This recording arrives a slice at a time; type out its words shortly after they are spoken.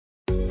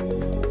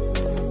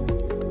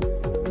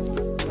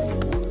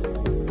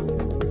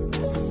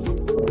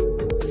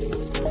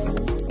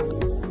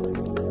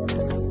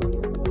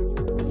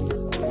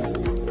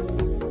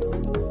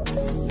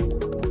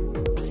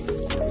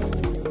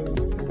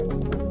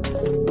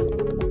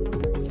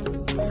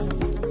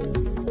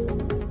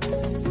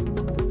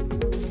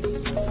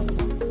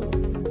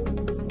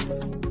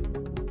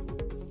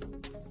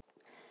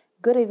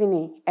Good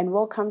evening and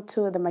welcome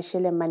to the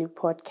Masheleng Money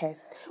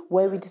Podcast,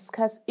 where we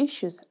discuss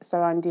issues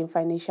surrounding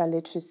financial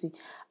literacy.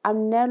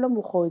 I'm Nelo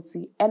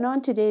Mukhodzi, and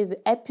on today's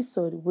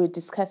episode, we're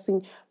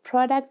discussing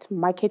product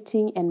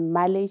marketing and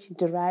mileage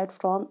derived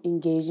from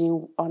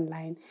engaging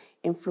online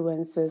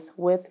influencers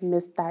with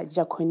Mr.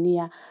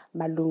 Jaconia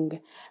Malunga.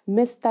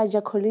 Mr.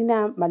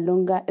 Jaconia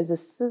Malunga is a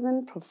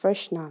seasoned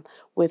professional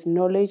with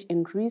knowledge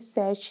in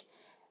research,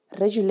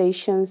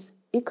 regulations,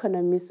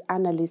 economics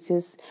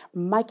analysis,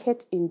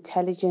 market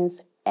intelligence,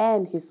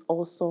 and he's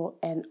also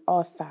an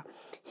author.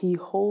 He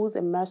holds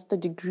a master's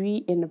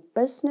degree in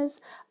business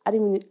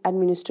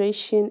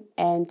administration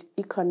and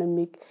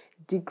economic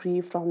degree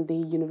from the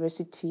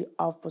University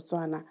of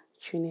Botswana.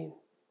 Tune in.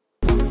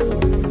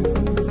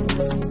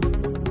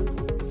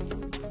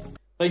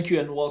 Thank you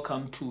and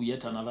welcome to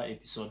yet another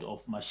episode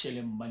of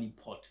Masheleng Money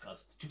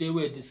Podcast. Today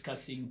we're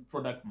discussing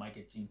product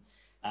marketing.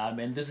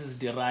 And this is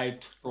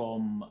derived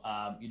from,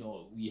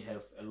 we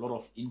have a lot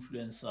of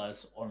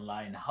influencers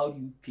online. How do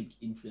you pick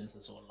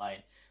influencers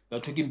online? We are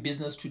talking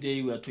business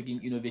today. We are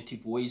talking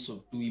innovative ways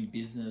of doing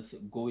business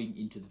going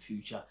into the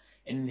future.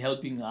 And in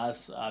helping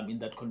us in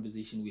that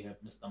conversation, we have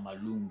Mr.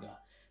 Malunga.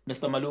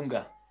 Mr.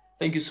 Malunga,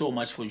 thank you so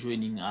much for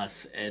joining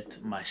us at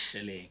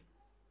Masheleng.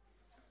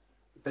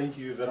 Thank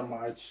you very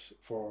much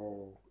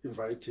for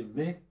inviting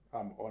me.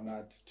 I'm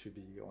honored to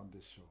be on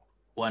this show.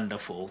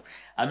 Wonderful.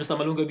 Mr.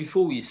 Malunga,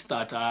 before we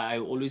start, I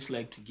always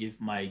like to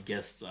give my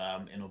guests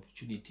an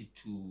opportunity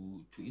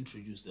to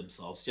introduce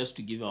themselves, just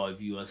to give our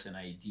viewers an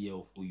idea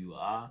of who you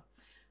are.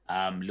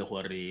 Le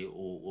gore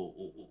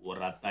o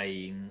rata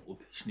eng, o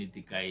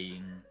passionate ka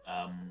eng,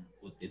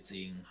 o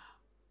tetseng.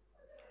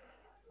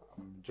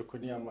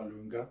 Jaconia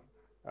Malunga.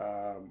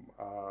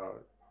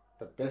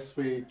 The best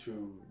way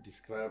to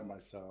describe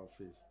myself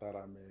is that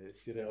I'm a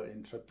serial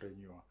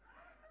entrepreneur.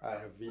 I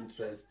have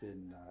interest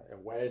in a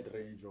wide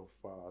range of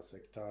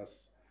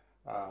sectors,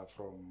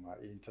 from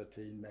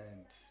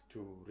entertainment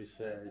to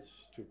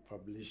research to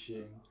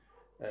publishing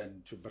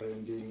and to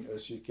branding.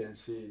 As you can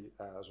see,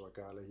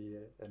 Zwakala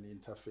here, an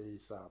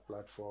interface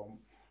platform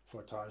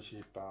for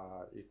township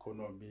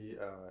economy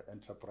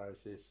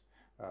enterprises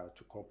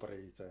to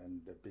corporate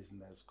and the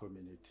business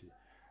community.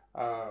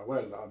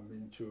 I'm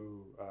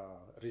into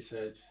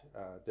research,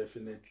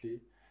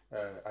 definitely.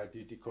 I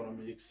did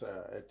economics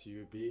at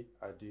UB.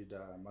 I did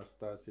a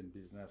master's in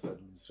business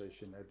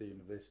administration at the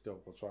University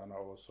of Botswana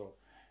also.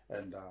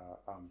 And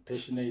I'm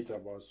passionate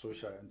about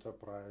social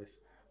enterprise.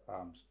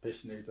 I'm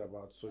passionate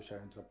about social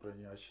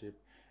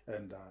entrepreneurship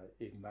and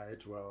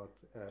Ignite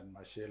Wealth and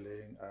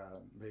Masheleng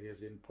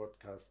magazine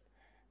podcast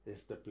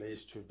is the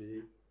place to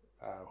be.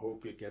 I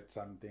hope you get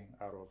something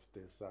out of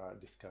this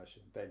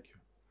discussion. Thank you.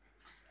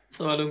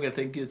 So Malunga,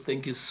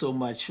 thank you so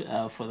much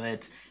for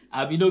that.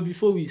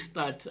 Before we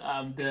start,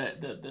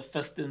 the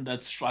first thing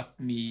that struck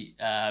me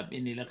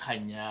in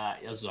Ilekanya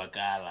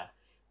Yazwakala,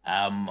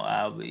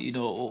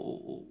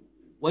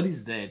 what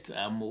is that?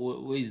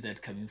 Where is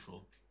that coming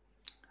from?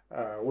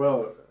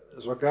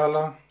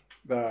 Zwakala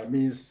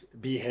means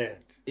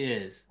behead.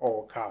 Yes.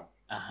 Or cub.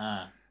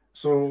 Uh-huh.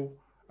 So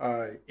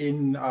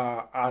in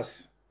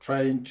us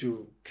trying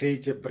to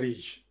create a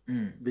bridge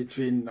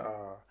between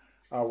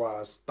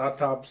our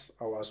startups,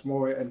 our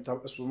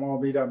small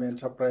medium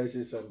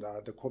enterprises, and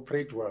the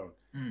corporate world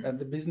and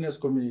the business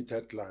community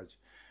at large,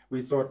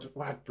 we thought,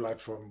 what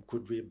platform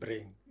could we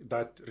bring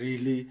that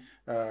really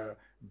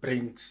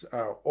brings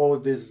all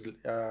these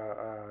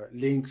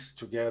links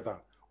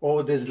together,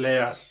 all these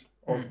layers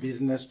of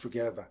business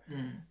together,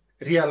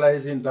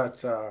 realizing that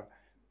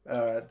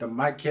the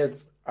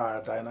markets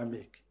are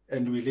dynamic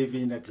and we live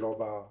in a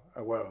global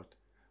world.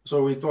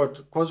 So we thought,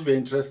 because we're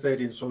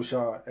interested in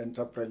social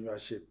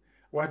entrepreneurship,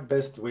 what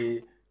best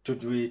way to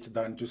do it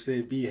than to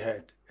say be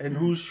heard? And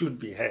who should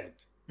be heard?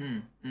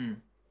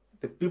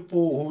 The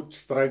people who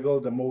struggle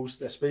the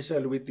most,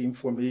 especially with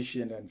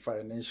information and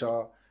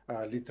financial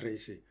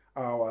literacy,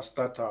 are our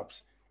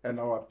startups and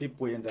our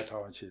people in the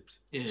townships.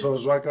 Yes. So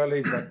Zwakala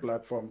is that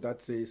platform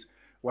that says,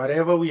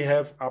 whatever we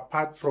have,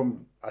 apart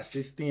from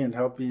assisting and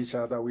helping each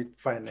other with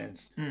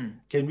finance,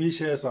 can we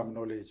share some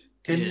knowledge?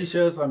 Can we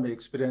share some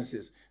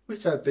experiences?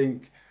 Which I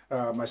think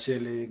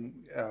Masheleng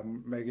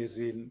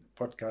magazine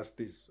podcast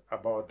is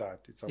about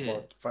that. It's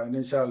about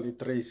financial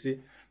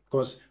literacy,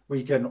 because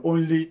we can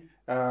only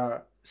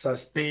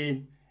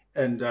sustain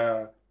and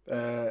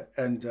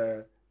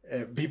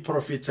be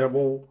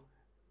profitable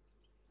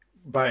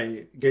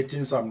by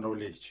getting some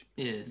knowledge.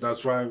 Yes.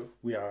 That's why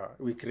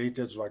we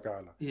created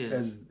Zwakala. Yes.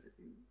 And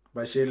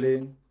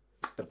Masheleng,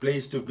 the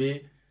place to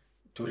be,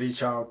 to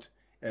reach out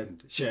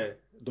and share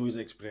those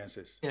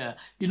experiences. Yeah,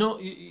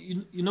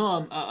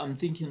 I'm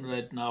thinking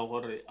right now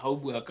how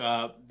we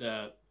are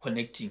the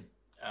connecting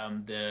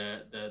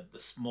the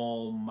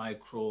small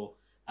micro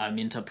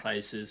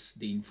enterprises,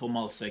 the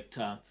informal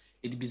sector,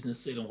 the business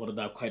selling that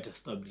are quite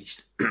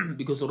established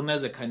because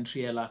as a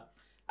country, we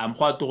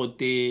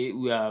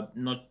are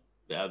not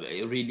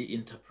really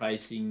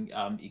enterprising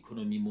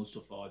economy. Most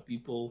of our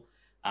people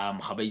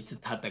ga ba itse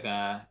thata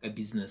ka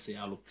business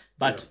yalo,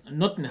 but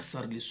not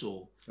necessarily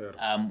so.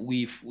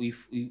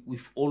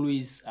 We've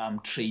always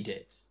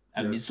traded.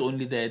 It's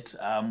only that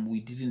we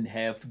didn't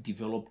have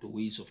developed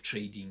ways of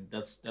trading.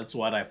 That's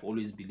what I've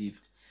always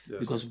believed.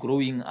 Because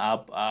growing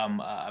up,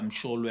 I'm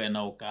sure we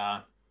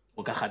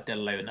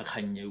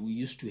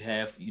used to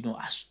have,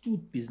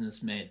 astute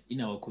businessmen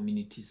in our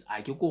communities.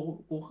 Or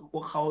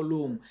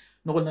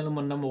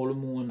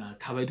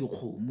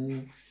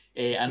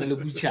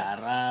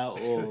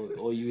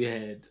you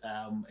had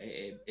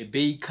a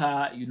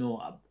baker,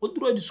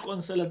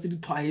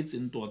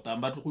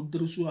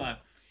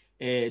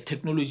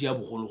 technology ya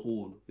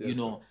bogologolo,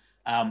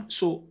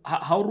 so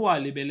how do I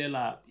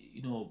lebelela,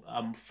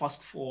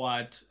 fast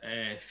forward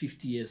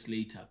 50 years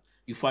later,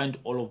 you find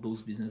all of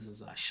those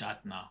businesses are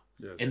shut now.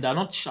 And they're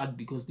not shut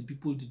because the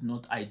people did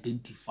not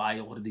identify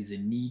or there's a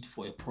need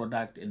for a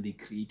product and they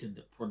created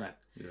the product.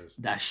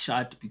 They're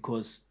shut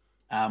because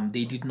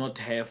they did not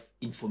have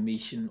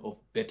information of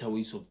better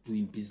ways of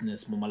doing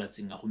business.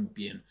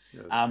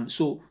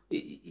 So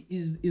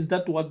is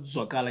that what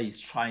Zwakala is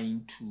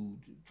trying to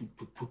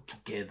put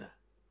together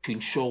to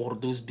ensure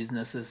those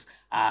businesses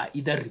are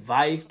either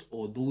revived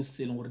or those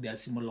selling or they are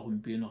similar?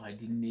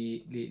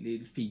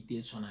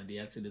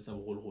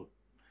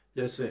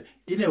 Yes, sir.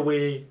 In a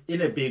way,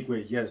 in a big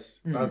way, yes.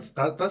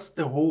 That's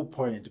the whole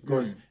point,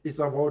 because it's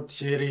about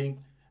sharing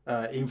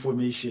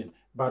information,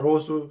 but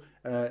also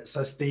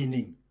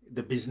sustaining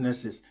the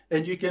businesses.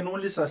 And you can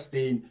only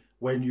sustain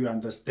when you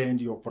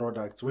understand your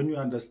products, when you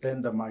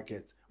understand the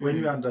market, when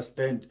you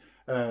understand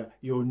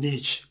your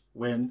niche,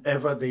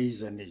 whenever there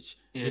is a niche.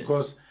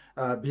 Because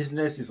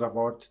business is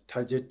about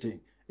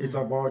targeting. It's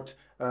about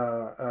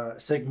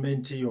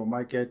segmenting your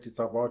market. It's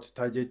about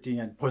targeting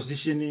and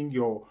positioning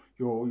your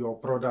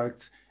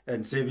products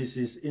and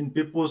services in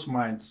people's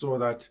minds so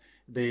that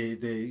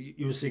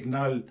you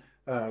signal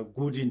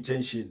good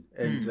intention.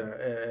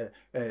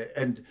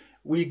 And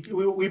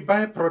we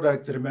buy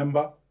products,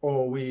 remember,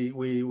 or we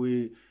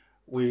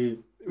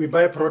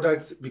buy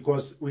products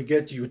because we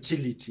get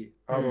utility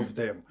out of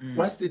them.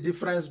 What's the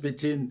difference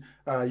between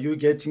you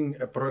getting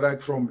a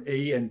product from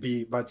A and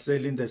B but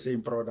selling the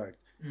same product?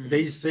 There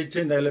is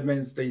certain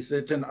elements, there is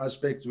certain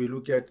aspects. We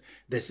look at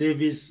the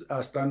service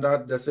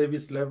standard, the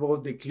service level,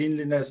 the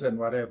cleanliness and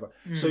whatever.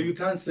 So you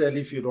can't sell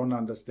if you don't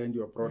understand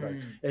your product.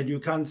 And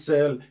you can't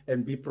sell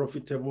and be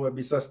profitable and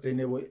be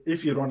sustainable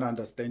if you don't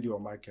understand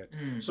your market.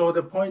 So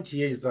the point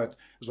here is that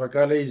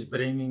Zwakala is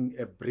bringing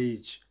a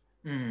bridge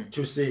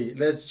to say,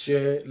 let's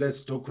share,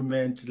 let's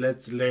document,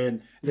 let's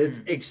learn, let's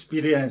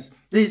experience.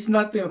 There is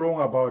nothing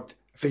wrong about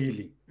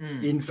failing.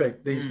 In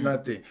fact, there is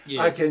nothing.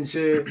 I can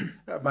share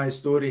my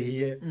story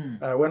here.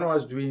 When I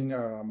was doing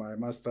my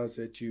master's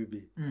at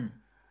UB,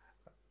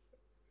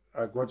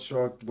 I got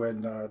shocked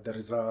when the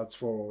results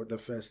for the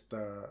first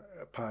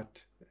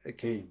part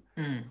came,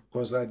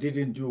 because I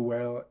didn't do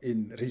well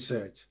in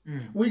research,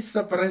 which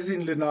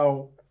surprisingly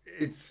now,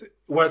 it's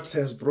what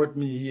has brought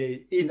me here,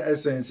 in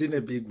essence, in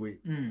a big way.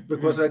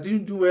 Because I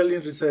didn't do well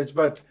in research,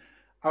 but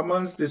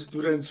amongst the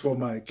students for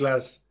my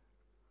class,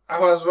 I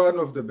was one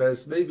of the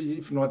best, maybe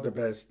if not the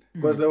best,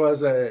 because there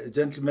was a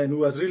gentleman who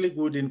was really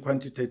good in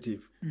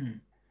quantitative.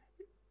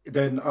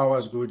 Then I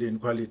was good in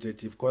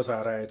qualitative, because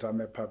I write,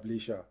 I'm a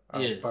publisher.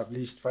 I've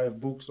published 5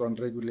 books on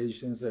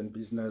regulations and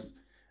business,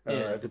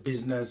 the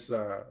business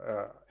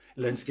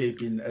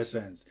landscape in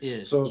essence.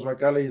 So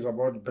Zwakala is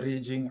about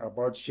bridging,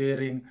 about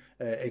sharing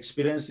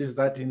experiences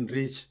that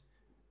enrich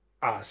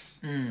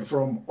us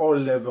from all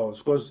levels.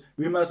 Because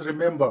we must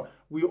remember,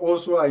 we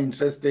also are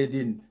interested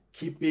in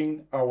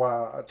keeping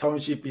our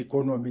township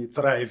economy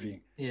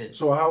thriving.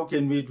 So how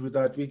can we do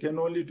that? We can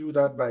only do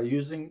that by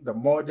using the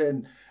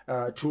modern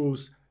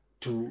tools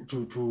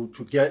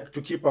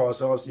to keep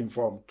ourselves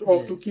informed,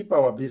 or to keep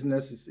our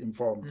businesses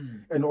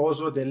informed, and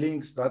also the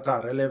links that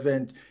are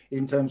relevant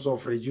in terms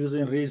of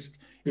reducing risk,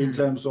 in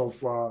terms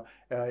of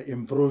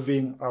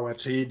improving our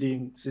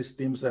trading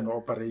systems and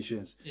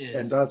operations.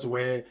 And that's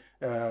where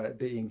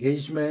the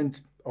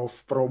engagement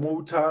of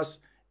promoters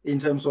in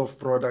terms of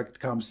product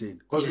comes in.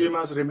 Because we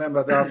must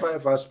remember there are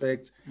 5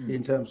 aspects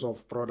in terms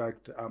of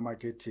product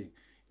marketing.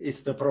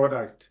 It's the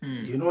product.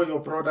 You know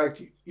your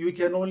product. You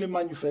can only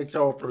manufacture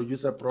or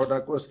produce a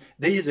product because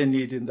there is a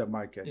need in the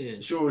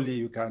market. Surely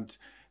you can't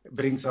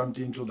bring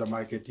something to the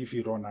market if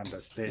you don't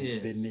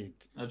understand the need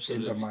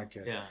in the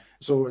market.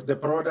 So the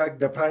product,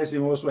 the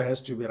pricing also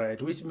has to be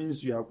right, which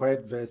means you are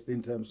quite versed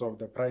in terms of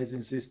the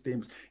pricing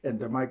systems and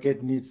the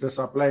market needs, the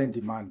supply and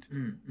demand,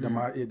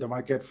 the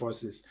market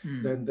forces.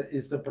 Then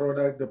it's the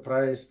product, the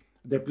price,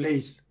 the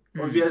place.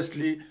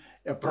 Obviously,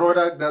 a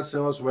product that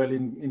sells well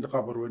in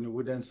Gaborone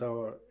wouldn't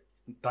sell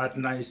that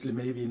nicely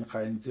maybe in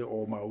Khainte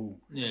or Mau.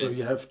 So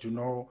you have to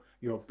know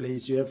your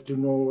place, you have to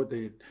know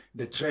the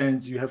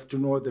trends, you have to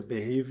know the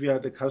behavior,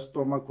 the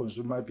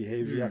consumer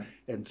behavior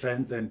and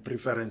trends and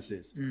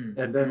preferences.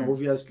 And then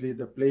obviously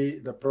the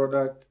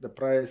product, the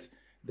price,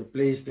 the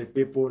place, the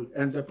people,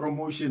 and the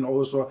promotion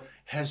also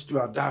has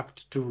to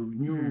adapt to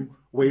new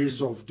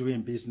ways of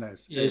doing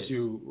business, as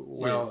you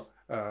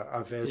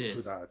averse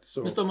to that.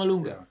 So, Mr.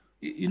 Malunga,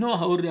 yeah. you know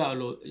how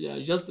real? Yeah,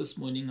 just this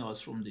morning I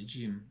was from the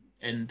gym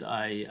and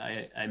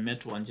I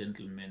met one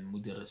gentleman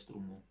with the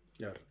restroom.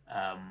 Yeah.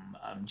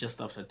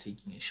 Just after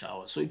taking a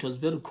shower, so it was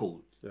very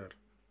cold. Yeah.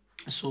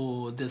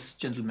 So this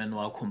gentleman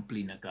was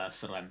complaining about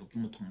ceramic.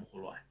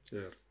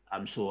 Yeah.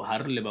 So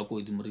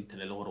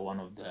one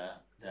of the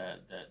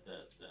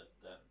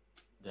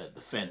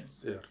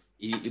fans. Yeah.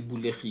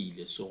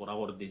 So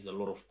there's a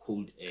lot of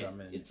cold air.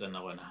 It's an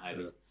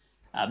highway.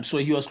 Yeah. So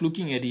he was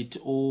looking at it,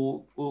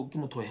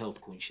 health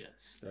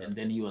conscious. Yeah. And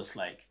then he was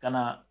like,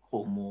 kana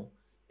homo,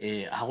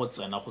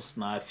 filter,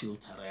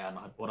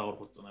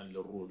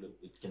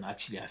 it can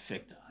actually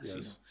affect us, Yes.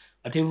 you know.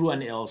 But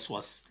everyone else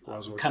was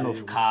kind okay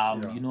of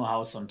calm. yeah. You know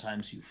how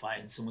sometimes you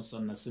find someone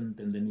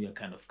and then we are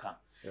kind of calm.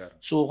 Yeah.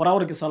 So we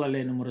are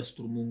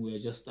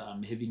just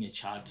having a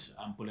chat.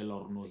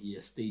 He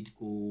has stayed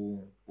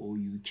go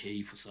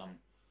UK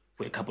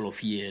for a couple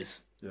of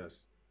years.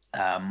 Yes.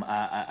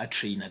 A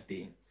trainer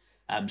thing.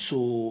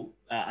 So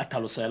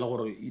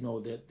you know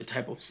the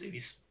type of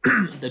service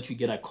that you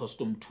get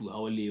accustomed to,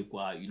 how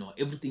you know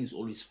everything is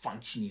always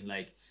functioning,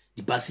 like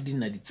the bus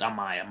didn't the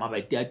tsamaya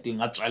mabaiti a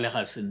teng a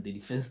tswalega sente the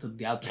fence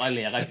they are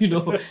tswalega, you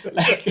know,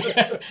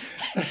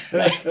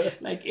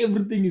 like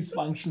everything is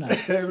functional.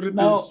 Everything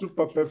Now, is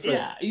super perfect.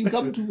 yeah, you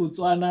come to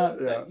Botswana,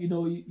 Yeah. you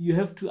know, you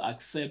have to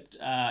accept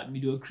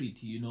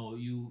mediocrity. You know,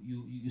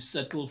 you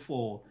settle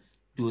for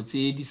do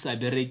tse di sa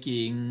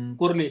berekeng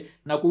korle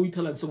nako o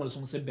ithala sengwe le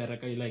sengwe se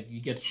bereka, like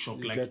you get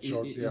shocked, like get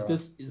shocked, is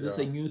this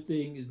yeah. a new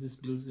thing, is this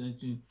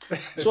building?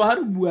 So how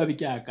do bua be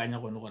ke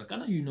akanya gone gore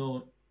kana, you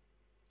know,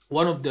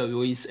 one of the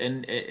ways,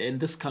 and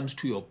this comes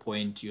to your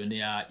point, you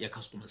know, your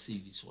customer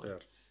service. Yeah.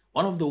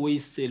 One of the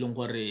ways selling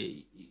gore,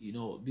 you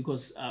know,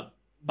 because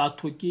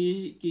batho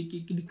ke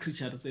the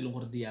creatures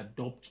they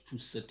adopt to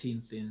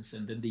certain things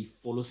and then they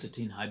follow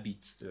certain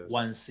habits. Yes.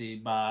 Once you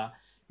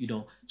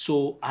know,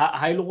 so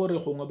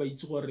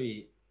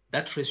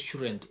that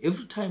restaurant,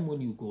 every time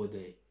when you go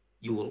there,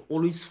 you will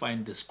always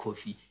find this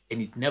coffee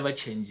and it never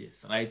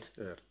changes, right?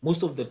 Yeah.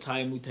 Most of the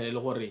time we tell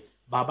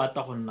ba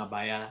bata go nna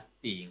baya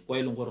teng kwa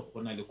e leng gore go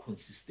na le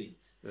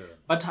consistency. Yeah.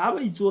 But how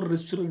it's your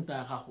restaurant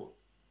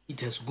it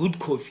has good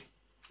coffee,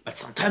 but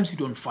sometimes you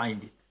don't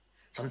find it.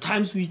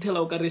 Sometimes we tell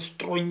our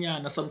strong,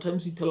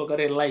 sometimes we tell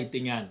our light.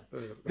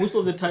 Most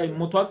of the time,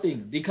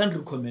 they can't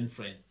recommend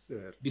friends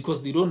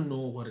because they don't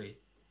know what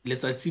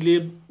let's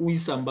say we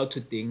samba to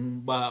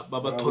thing ba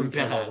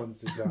tompera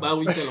ba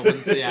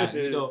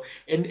you know,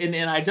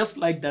 and I just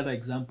like that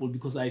example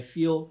because I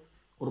feel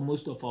for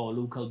most of our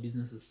local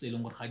businesses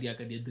selling or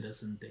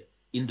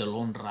in the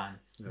long run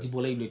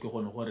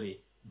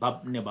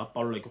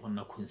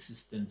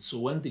consistent. So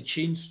when the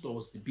chain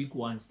stores, the big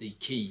ones, they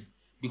came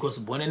because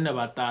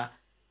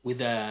with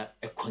a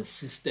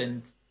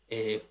consistent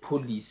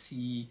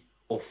policy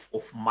of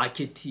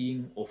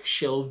marketing, of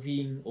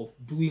shelving, of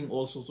doing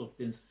all sorts of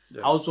things.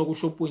 How so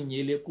shop ko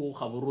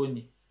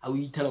gaborone, how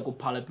we tell ko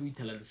phalapi we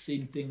tell the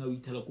same thing, how we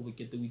tell ko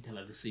bokete we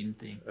tell the same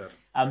thing.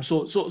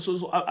 So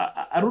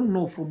I don't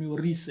know from your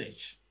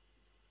research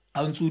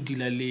how to deal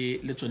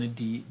le tsone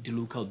the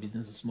local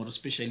businesses, more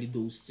especially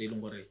those selling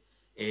gore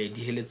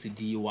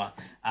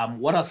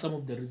what are some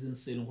of the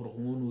reasons selling gore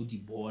go no di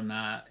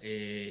bona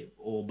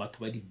o batho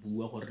ba di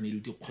bua gore ne le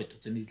dikgwetlho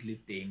tse ne di le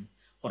teng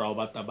gore o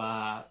bata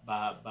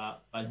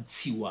ba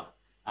ntshiwa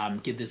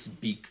get this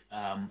big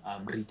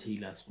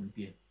retailers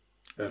gompieno?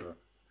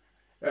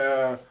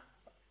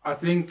 I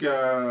think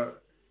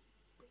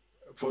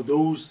for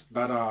those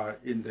that are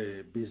in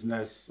the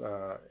business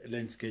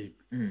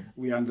landscape,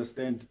 we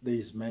understand there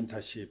is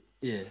mentorship.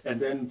 Yes. And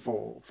then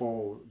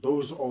for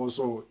those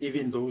also,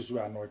 even those who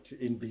are not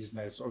in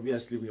business,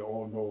 obviously we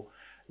all know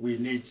we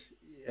need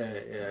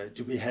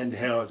to be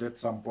handheld at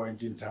some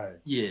point in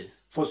time.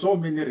 Yes. For so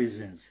many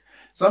reasons.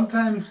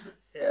 Sometimes,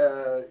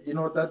 you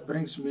know, that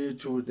brings me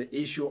to the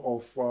issue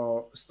of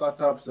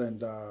startups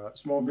and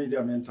small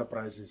medium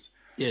enterprises.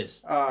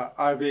 Yes.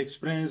 I've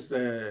experienced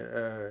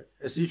a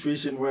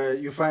situation where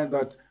you find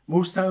that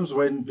most times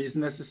when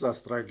businesses are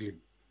struggling,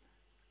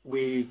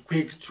 we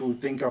quick to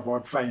think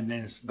about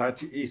finance.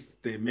 That is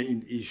the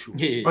main issue.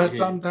 But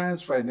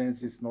sometimes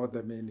finance is not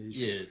the main issue.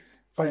 Yes.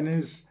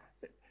 Finance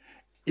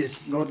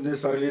is not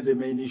necessarily the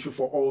main issue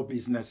for all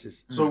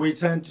businesses. So we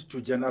tend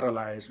to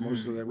generalize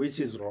most of them, which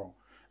is wrong.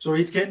 So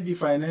it can be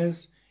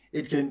finance,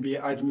 it can be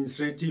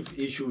administrative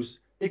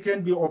issues, it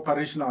can be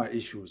operational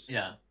issues.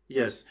 Yeah.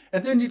 Yes.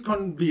 And then it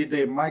can be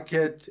the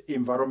market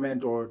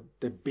environment or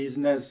the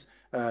business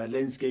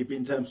landscape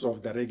in terms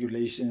of the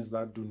regulations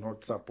that do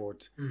not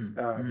support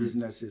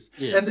businesses.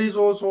 Yes. And there's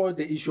also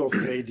the issue of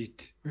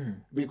credit,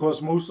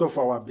 because most of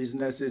our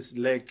businesses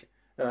lack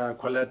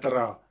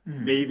collateral,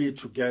 maybe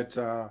to get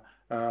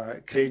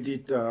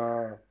credit,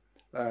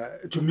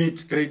 to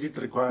meet credit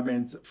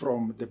requirements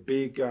from the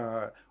big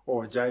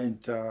or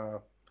giant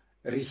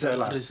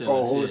resellers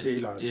or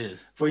wholesalers.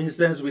 Yes. For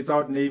instance,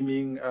 without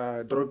naming,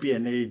 drop a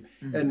name,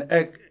 and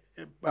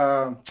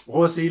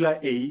wholesaler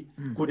A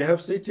could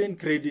have certain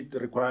credit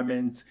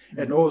requirements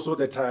and also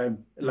the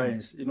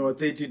timelines,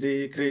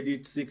 30-day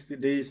credit, 60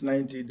 days,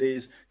 90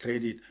 days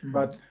credit.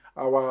 But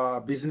our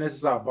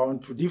businesses are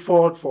bound to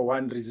default for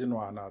one reason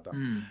or another.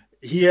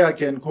 Here I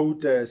can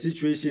quote a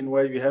situation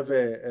where you have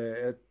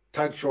a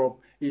tuck shop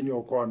in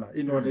your corner,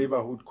 in your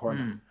neighborhood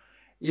corner.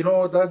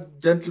 That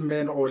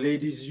gentleman or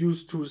ladies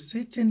used to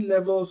certain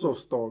levels of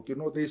stock.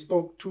 They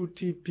stock 2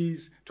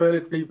 TPs,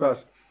 toilet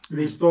papers.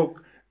 They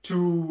stock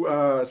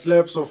 2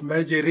 slabs of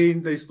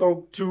margarine. They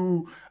stock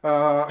 2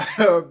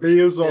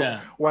 bales of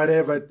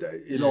whatever,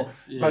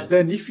 Yes. But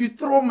then if you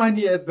throw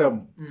money at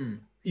them,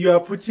 you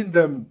are putting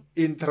them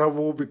in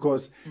trouble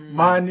because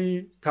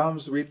money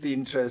comes with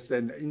interest,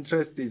 and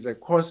interest is a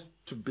cost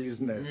to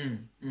business.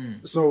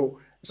 So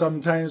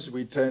sometimes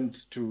we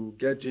tend to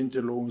get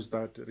into loans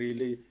that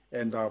really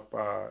end up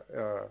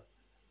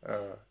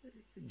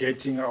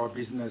getting our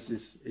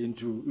businesses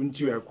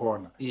into a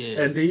corner. Yes.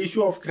 And the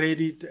issue of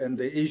credit and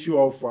the issue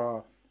of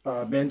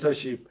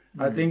mentorship,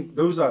 I think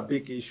those are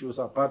big issues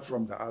apart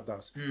from the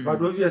others.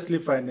 But obviously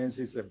finance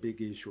is a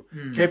big issue.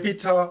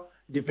 Capital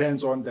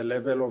depends on the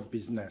level of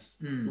business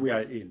we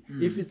are in.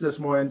 If it's a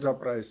small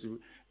enterprise,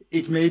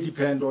 it may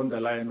depend on the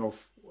line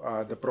of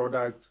the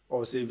products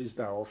or service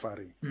they're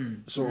offering.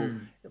 So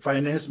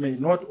finance may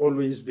not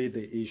always be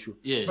the issue.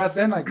 Yes. But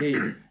then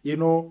again,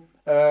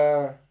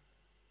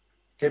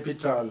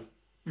 capital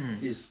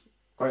is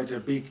quite a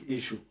big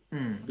issue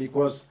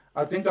because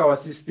I think our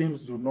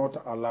systems do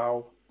not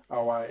allow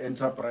our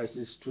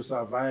enterprises to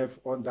survive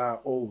on their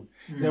own.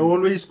 They're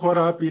always caught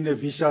up in a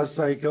vicious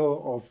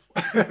cycle of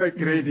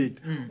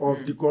credit, of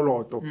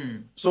dikoloto.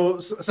 So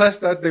such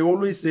that they're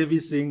always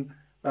servicing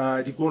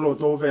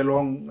dikoloto over a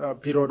long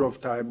period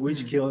of time,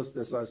 which kills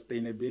the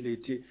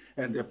sustainability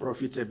and the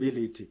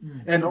profitability.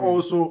 And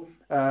also,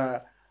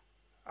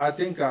 I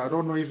think, I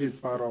don't know if it's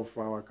part of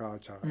our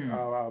culture.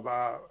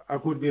 I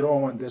could be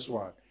wrong on this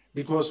one.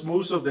 Because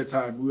most of the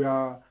time, we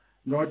are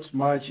not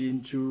much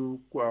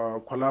into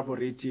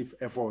collaborative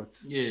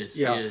efforts. Yes.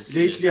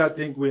 Lately, I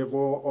think we have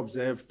all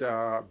observed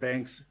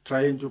banks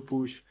trying to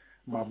push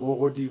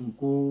Maboro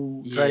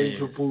Dinku, trying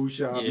to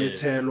push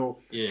Metelo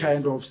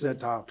kind of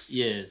setups.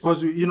 Yes.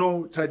 Because,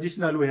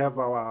 traditionally we have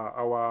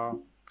our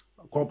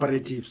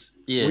cooperatives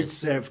which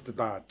served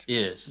that.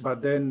 Yes.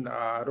 But then,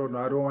 I don't know,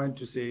 I don't want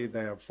to say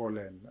they have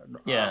fallen.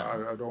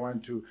 I don't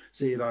want to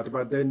say that.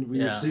 But then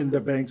we've seen the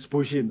banks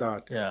pushing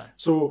that.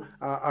 So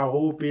I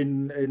hope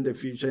in the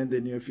future, in the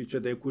near future,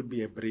 there could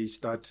be a bridge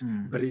that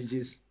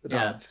bridges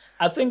that.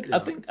 I think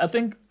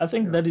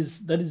that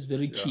is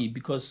very key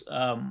because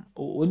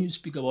when you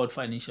speak about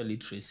financial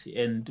literacy,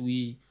 and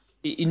we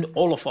in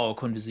all of our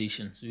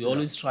conversations, we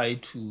always try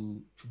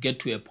to get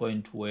to a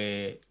point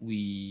where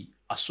we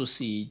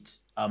associate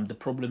the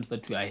problems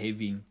that we are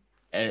having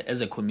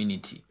as a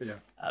community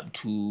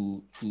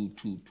to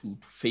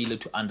failure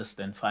to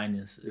understand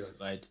finances,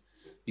 right?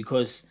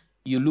 Because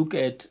you look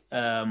at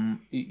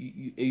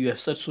you have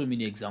such so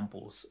many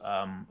examples.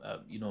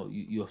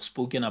 You have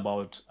spoken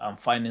about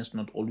finance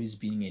not always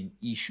being an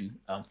issue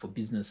for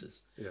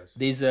businesses. Yes.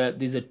 There's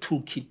a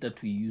toolkit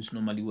that we use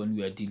normally when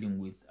we are dealing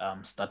with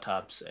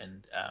startups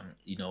and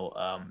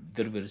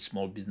very, very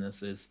small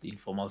businesses, the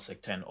informal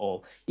sector, and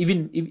all,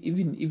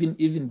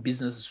 even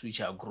businesses which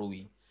are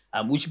growing,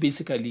 which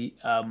basically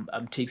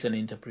takes an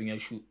entrepreneur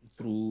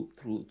through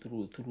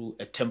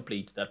a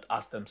template that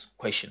asks them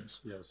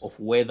questions of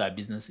where their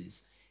business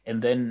is.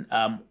 And then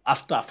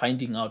after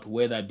finding out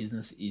where their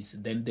business is,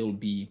 then there will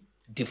be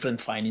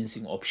different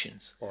financing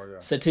options.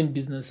 Certain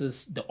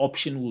businesses, the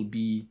option will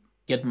be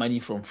get money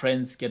from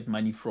friends, get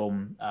money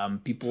from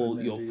people,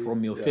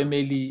 from your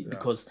family,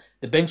 because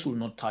the banks will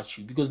not touch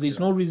you. Because there's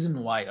no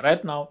reason why.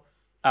 Right now,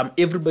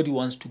 everybody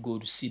wants to go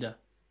to CEDA.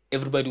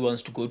 Everybody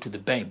wants to go to the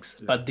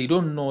banks, but they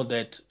don't know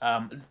that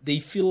they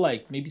feel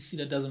like maybe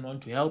CEDA doesn't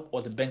want to help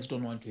or the banks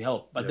don't want to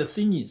help. But the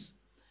thing is,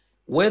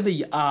 where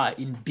they are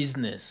in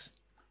business,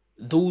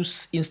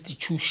 those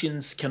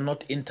institutions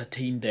cannot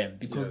entertain them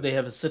because they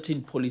have a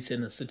certain policy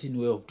and a certain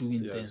way of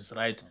doing things,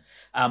 right?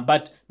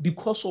 But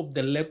because of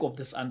the lack of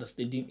this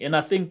understanding, and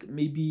I think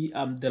maybe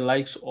the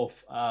likes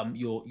of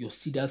your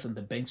CEDAs and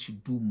the banks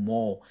should do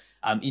more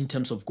in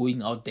terms of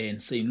going out there and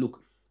saying,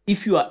 look,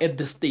 if you are at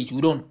the stage,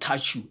 we don't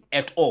touch you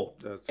at all.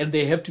 And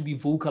they have to be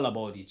vocal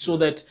about it. So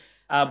that,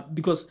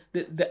 because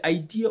the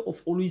idea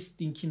of always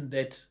thinking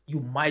that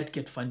you might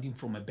get funding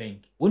from a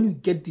bank, when you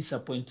get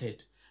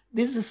disappointed,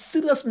 there's a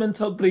serious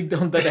mental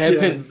breakdown that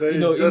happens.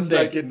 Just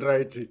like in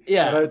writing.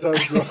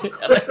 Writer's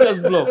block. Writer's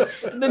block.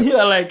 And then you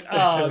are like,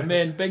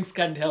 man, banks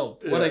can't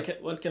help.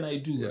 What can I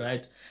do,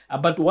 right?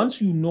 But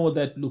once you know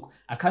that, look,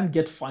 I can't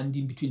get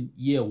funding between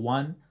year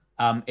one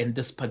and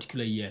this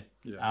particular year.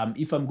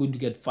 If I'm going to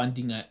get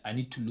funding, I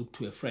need to look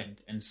to a friend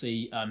and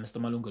say, Mr.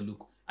 Malunga,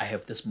 look, I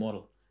have this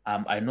model.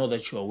 I know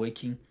that you are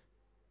working.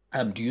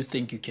 Do you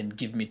think you can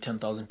give me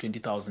 10,000,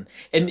 20,000?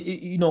 And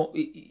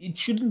it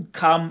shouldn't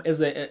come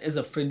as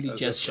a friendly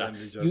gesture.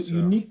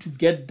 You need to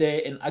get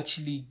there and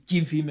actually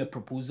give him a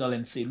proposal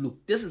and say,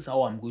 look, this is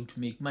how I'm going to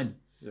make money.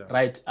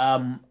 right?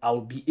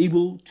 I'll be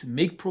able to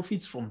make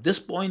profits from this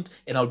point,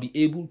 and I'll be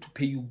able to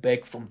pay you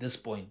back from this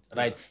point,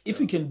 right? If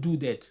we can do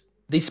that,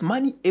 there's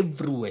money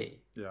everywhere,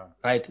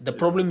 right? The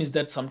problem is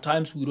that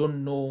sometimes we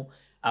don't know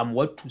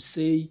what to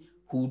say,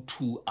 who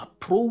to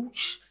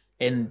approach,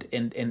 and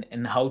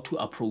how to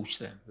approach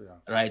them,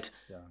 right?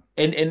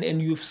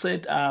 And you've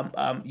said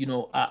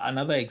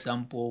another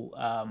example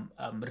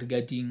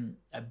regarding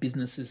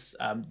businesses,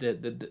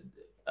 the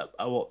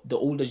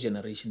older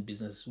generation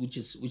business, which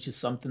is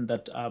something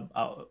that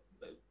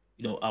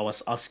I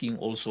was asking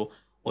also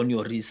on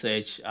your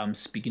research,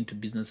 speaking to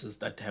businesses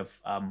that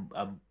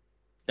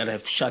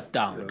have shut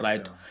down,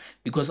 right?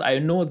 Because I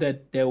know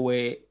that there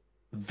were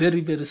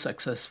very, very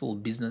successful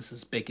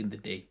businesses back in the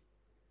day,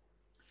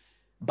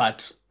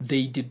 but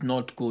they did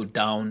not go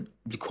down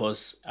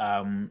because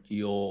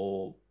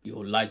your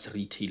large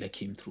retailer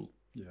came through.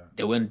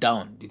 They went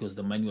down because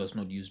the money was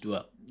not used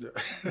well.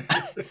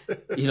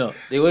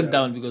 They went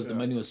down because the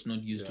money was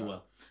not used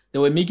well. They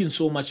were making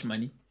so much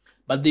money,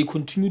 but they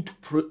continued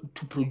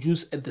to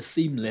produce at the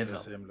same level,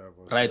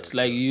 right?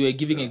 Like you were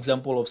giving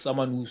example of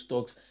someone who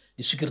stocks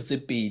the sugar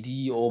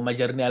pedi or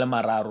majarine ala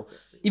mararo.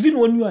 Even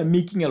when you are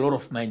making a lot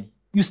of money,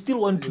 you still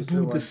want to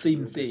do the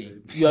same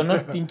thing. You are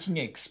not thinking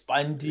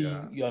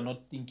expanding. You are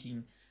not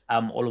thinking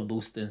all of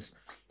those things.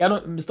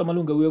 Mr.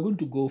 Malunga, we are going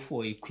to go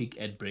for a quick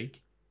ad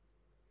break.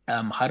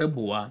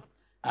 Haraboa,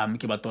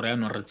 ke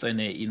batoriano re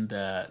tsene in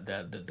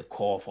the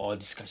core of our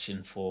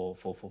discussion for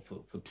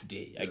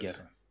today. I guess.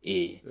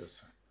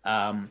 Yes,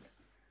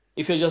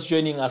 If you're just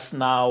joining us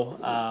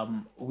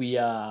now, we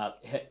are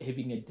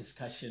having a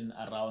discussion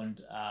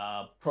around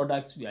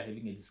products. We are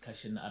having a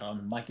discussion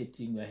around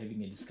marketing. We are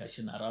having a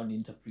discussion around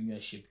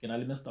entrepreneurship. Ke na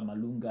le Mr.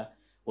 Malunga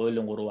o e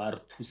leng gore wa re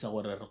thusa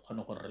gore re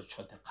kgone gore re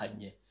tshwate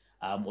kganye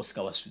o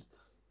ska wa suta.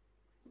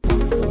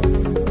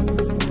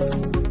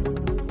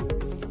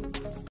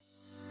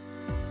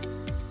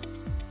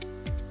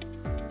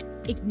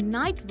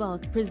 Ignite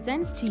Wealth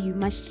presents to you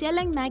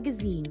Masheleng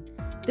magazine.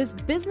 This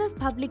business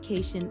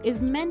publication is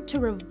meant to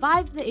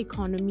revive the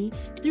economy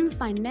through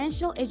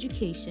financial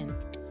education.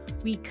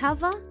 We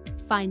cover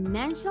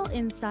financial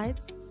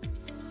insights,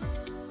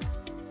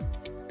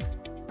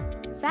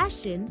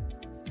 fashion,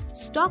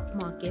 stock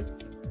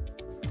markets,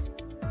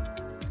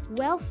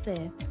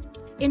 welfare,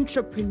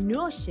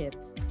 entrepreneurship,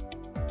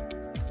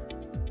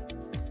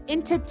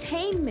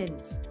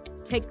 entertainment,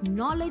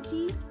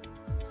 technology,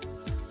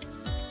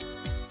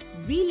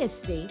 real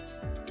estate,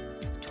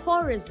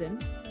 tourism,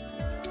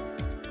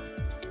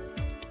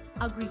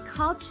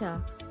 agriculture,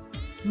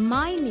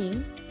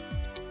 mining,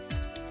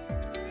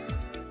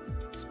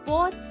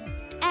 sports,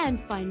 and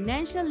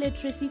financial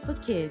literacy for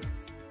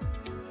kids.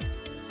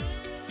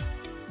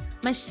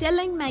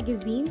 Masheleng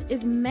magazine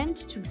is meant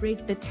to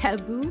break the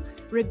taboo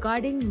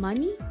regarding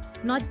money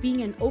not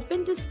being an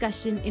open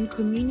discussion in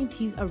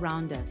communities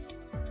around us.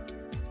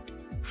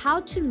 How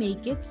to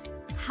make it,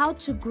 how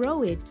to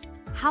grow it,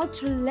 how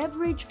to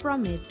leverage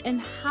from it,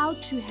 and how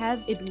to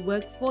have it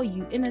work for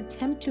you in an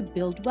attempt to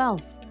build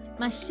wealth.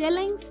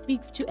 Masheleng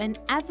speaks to an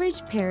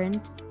average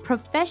parent,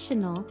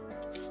 professional,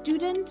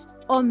 student,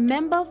 or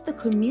member of the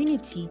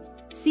community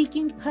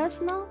seeking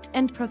personal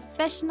and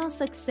professional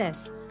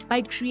success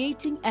by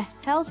creating a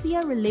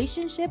healthier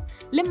relationship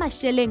le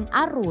Masheleng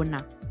a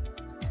rona.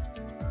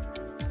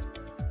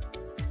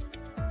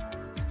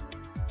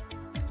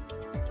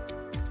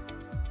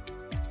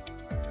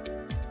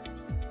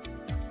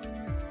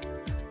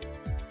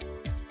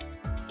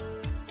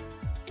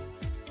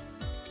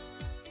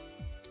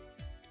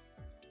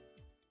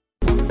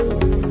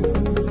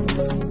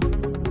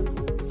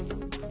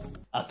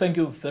 Thank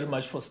you very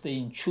much for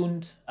staying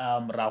tuned.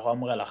 Ra go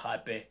amogela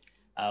gape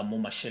mo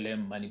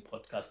Masheleng Money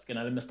Podcast. Ke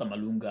na le Mr.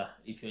 Malunga.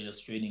 If you're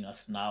just joining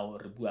us now,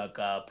 re bua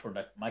ka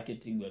product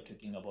marketing. We are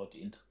talking about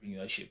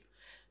entrepreneurship.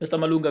 Mr.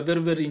 Malunga,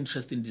 very, very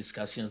interesting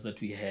discussions that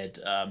we had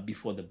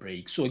before the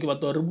break. So ke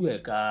batla re bua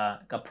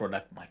ka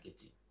product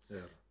marketing.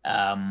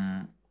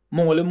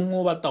 Mongwe le mongwe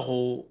o batla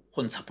go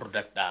ntsha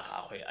product ya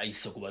gagwe a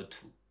ise go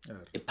batho.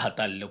 E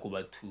phatalle go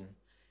batho.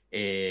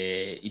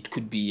 It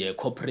could be a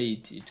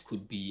corporate, it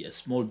could be a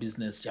small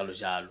business, jalo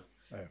jalo.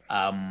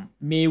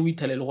 Me we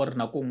tell le gore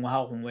nako ngwe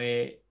ha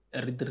gongwe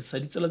re dirisa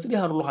ditsela tse di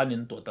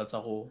harologaneng tota tsa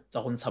go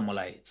ntsha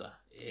molaetsa.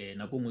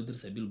 Nako ngwe o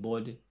dirisa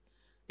billboard,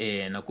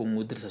 nako ngwe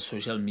o dirisa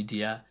social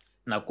media,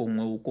 nako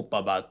ngwe o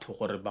kopa batho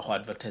gore ba go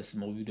advertise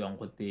mo bidiwang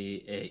go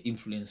te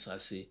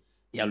influencers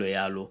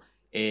yalo.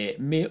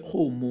 Me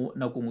go mo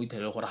nako ngwe o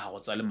tell gore ha go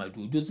tsa le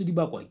madi o tse di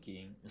ba kwa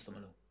keng, Mr.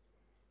 Malunga?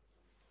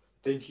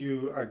 Thank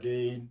you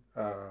again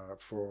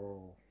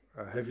for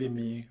having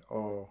me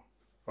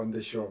on the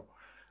show.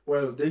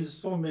 Well, there's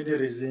so many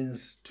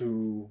reasons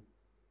to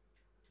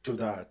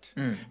that.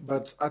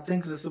 But I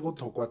think the simple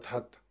talk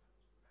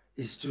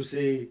is to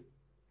say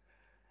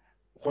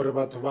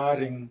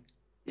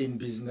in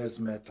business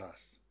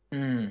matters.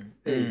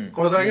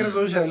 Because I get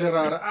socially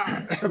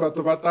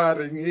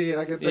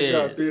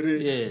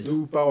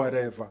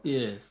whatever.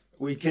 Yes.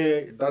 We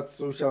care, that's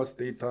social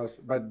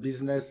status, but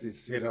business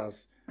is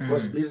serious.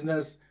 Because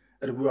business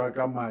re bua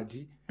ka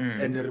madi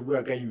and re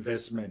bua ka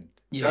investment.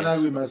 Yes.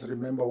 Kana we must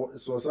remember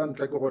so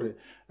santle ke gore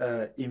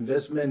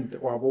investment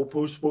wa bo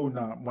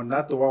postpone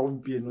monato wa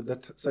gompieno,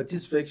 that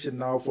satisfaction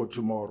now for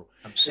tomorrow.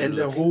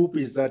 Absolutely. And the hope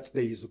is that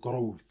there is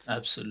growth.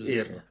 Absolutely.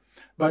 Yeah.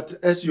 But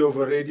as you have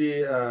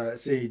already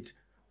said,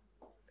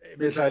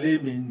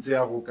 betlale means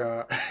ya go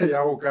ka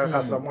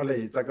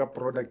gasamoletsa ka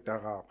product ya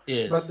gago.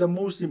 Yes. But the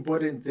most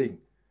important thing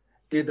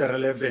is the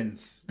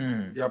relevance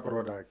ya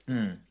product.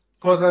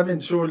 Because I mean,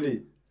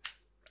 surely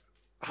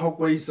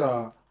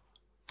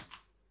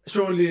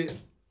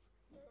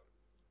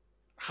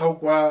how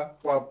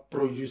kwa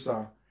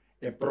producer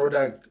a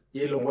product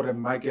e leng gore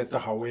market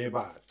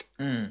however.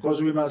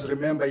 Because we must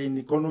remember in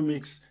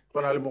economics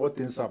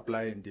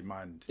supply and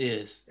demand.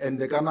 Yes. And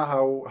the kind of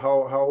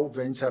how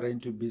venture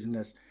into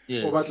business.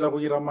 Yes. Not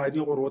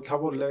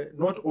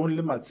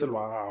only matselo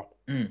a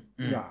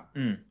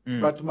gago.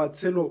 But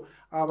matselo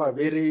aba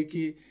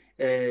bereki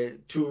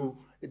to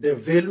the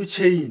value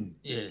chain.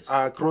 Yes.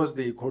 Across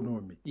the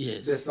economy.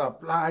 Yes. The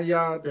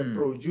supplier, the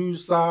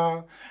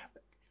producer,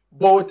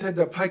 both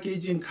the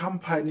packaging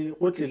company,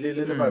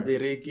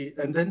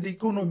 and then the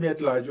economy at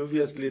large,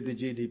 obviously the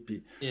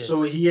GDP. Yes.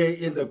 So here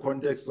in the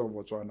context of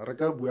Botswana,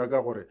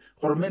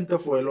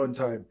 for a long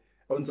time,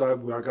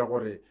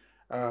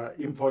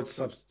 import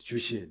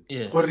substitution.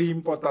 Yes.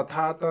 Import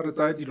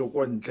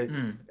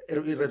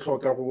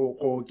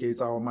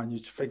our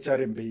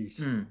manufacturing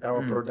base,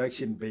 our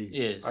production base.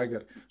 Yes.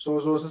 So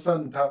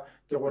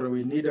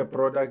we need a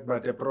product,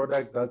 but a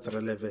product that's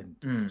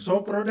relevant.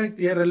 So product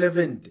is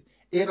relevant.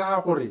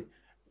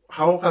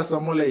 How it's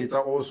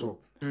also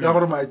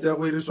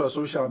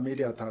social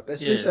media,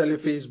 especially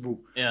Facebook.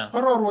 Yeah.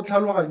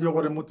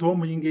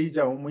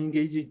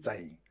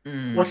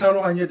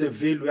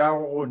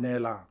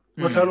 The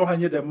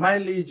value the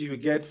mileage you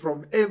get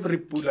from every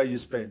puller you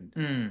spend.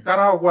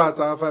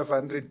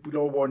 500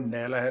 puller one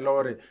nela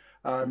hello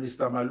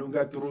Mr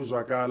Malunga through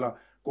Zwakala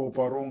ko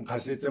porong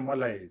khasetse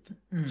molaetsa.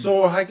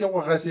 So ha ke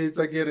go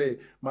gasetsa kere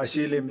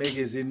Masheleng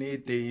magazine e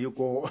teng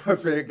ko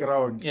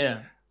fairground.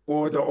 Yeah.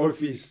 Or the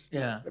office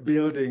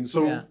building.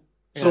 So Yeah.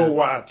 so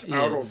what Yes.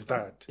 out of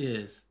that?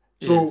 Yes.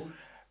 So Yes.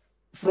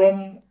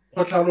 from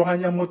here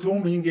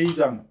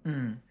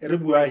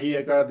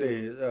got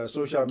the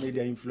social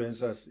media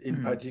influencers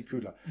in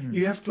particular.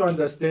 You have to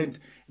understand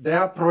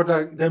their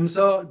product them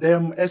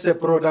as a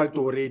product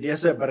already,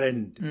 as a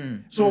brand.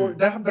 So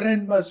that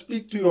brand must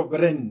speak to your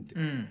brand.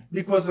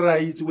 Because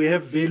we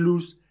have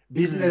values,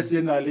 business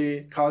in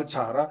a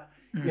culture,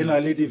 in a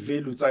lady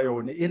values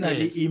in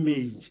a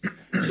image.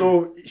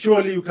 So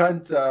surely you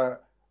can't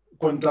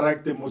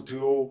contract the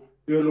motor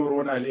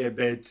a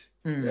bad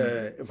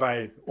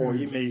vibe or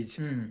image.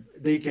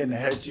 They can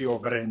hurt your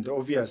brand,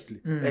 obviously,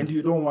 and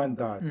you don't want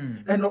that.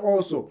 And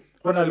also,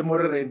 when I'm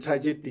more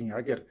targeting,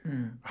 I get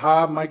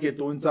how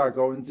market owns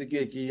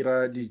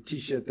the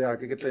t-shirt,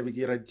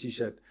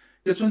 t-shirt.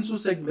 It's also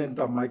segment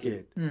the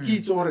market.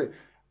 Kids are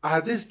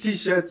these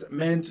t-shirts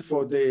meant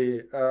for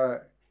the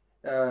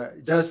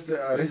just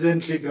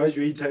recently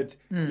graduated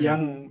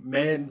young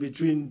men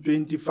between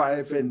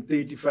 25 and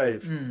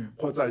 35?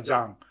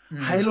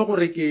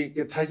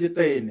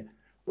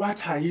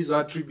 What are his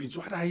attributes?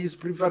 What are his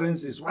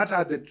preferences? What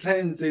are the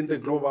trends in the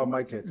global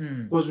market?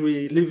 Because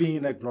we're living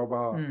in a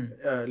global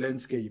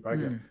landscape.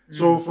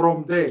 So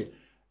from there,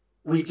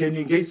 we can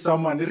engage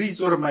someone, reach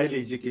or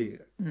mileage. Me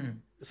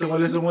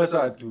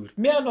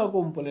ano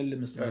go mpolelle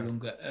Mr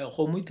Malunga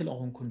go mo ithela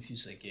go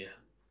confuse ke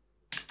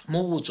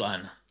mo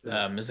Botswana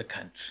as a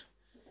country.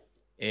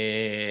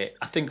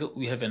 I think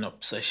we have an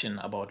obsession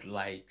about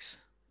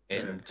likes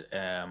and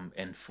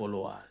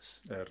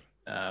followers.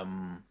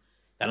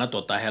 Kana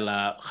tota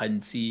hela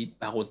gantsi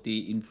ba go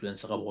te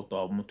influencer ga go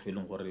toa motho e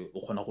leng gore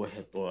o kgona go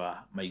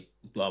hetoa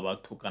maikutlo a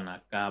batho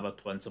kana ka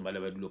batho ba ntse ba le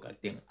ba dilo ka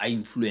teng a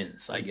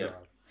influence I get.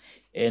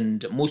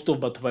 And most of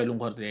batho ba e leng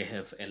gore they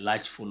have a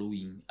large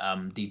following,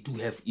 they do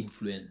have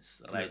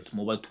influence, right?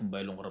 Mo bathong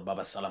ba e leng gore ba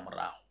ba sala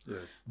morago.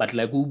 But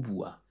like o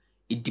bua,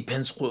 it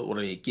depends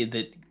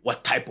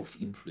what type of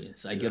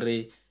influence. I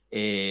get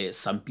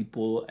some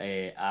people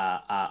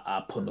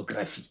are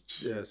pornographic.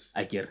 Yes.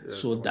 I get yes,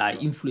 so they are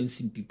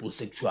influencing people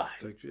sexually.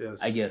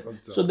 Yes. I get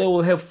so they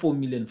will have 4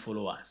 million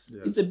followers.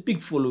 Yes. It's a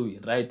big following,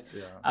 right?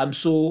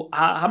 So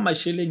how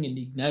Masheleng in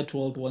Ignite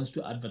World wants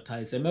to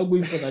advertise, am I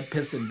going for that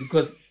person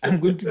because I'm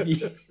going to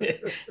be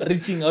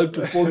reaching out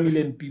to 4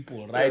 million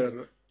people, right?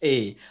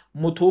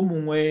 Motho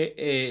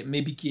mongwe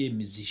maybe ke a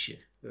musician.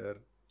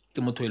 Ke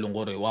motho e leng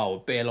gore wow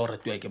pela o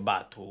ratwa ke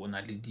batho o na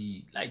le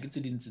di like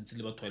tse dintsi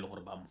le batho e leng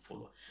gore ba mo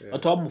follow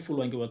batho ba mo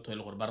follow ke batho e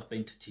leng gore ba rata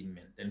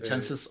entertainment, and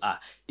chances are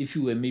if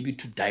you were maybe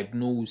to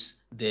diagnose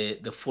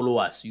the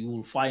followers, you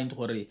will find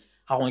gore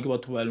ha gongwe ke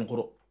batho ba e leng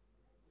gore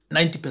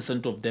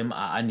 90% of them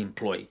are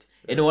unemployed,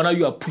 and when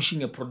you are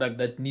pushing a product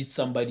that needs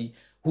somebody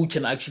who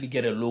can actually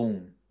get a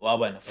loan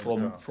from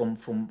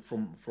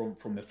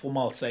a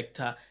formal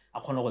sector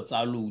a khona go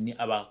tsa loan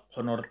a ba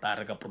khona re tla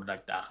reka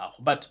product ya gago.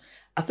 But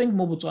I think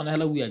mo Botswana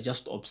hela we are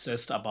just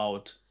obsessed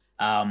about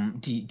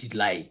the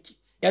like.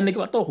 Ya ne ke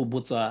batla go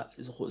botsa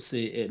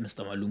se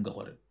Mr Malunga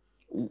gore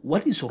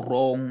what is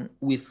wrong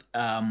with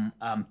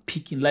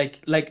picking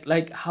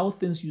like how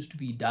things used to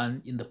be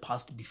done in the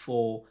past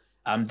before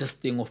this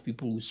thing of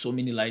people with so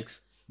many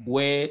likes,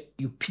 where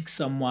you pick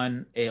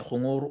someone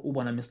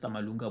Mr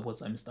Malunga,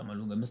 what's Mr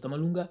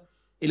Malunga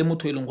ele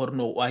motho e leng gore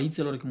no wa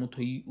itse gore ke motho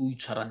o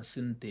itshwarang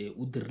sente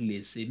o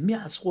dirile se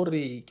mme a se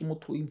gore ke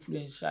motho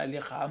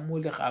influential ga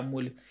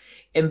mole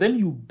and then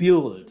you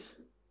build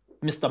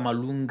Mr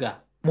Malunga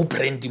mo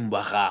branding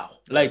ba gago,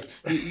 like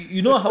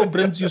you know how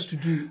brands used to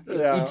do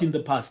it in the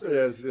past.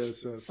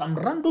 Yes. Some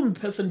random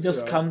person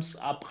just comes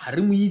up ga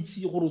re mo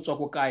itse gore o tswa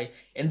ko kae,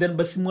 and then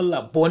ba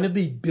simolla bone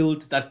they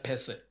build that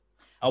person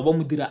a ba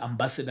mo dira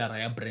ambassador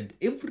ya brand.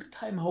 Every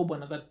time how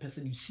bona that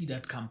person you see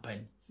that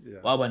company.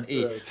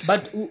 Yes.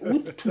 But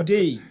with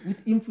today,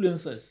 with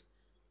influencers,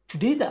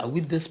 today they are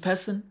with this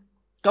person,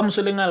 they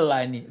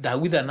are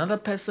with another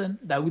person,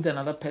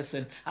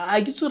 I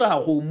get to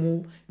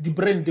the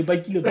brand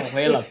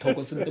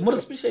more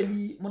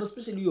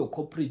especially your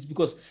corporates,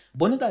 because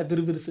bonnet are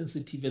very, very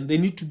sensitive and they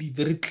need to be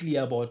very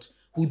clear about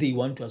who they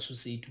want to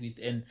associate with,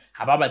 and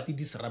hababati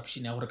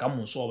disruption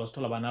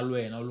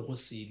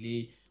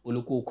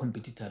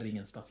competitoring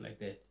and stuff like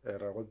that.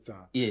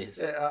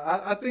 Yes.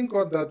 I think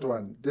on that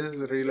one, this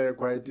is really a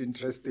quite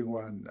interesting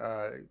one,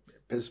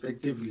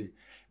 perspectively,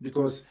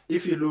 because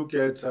if you look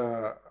at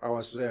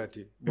our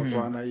society,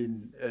 Botswana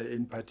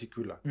in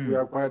particular, we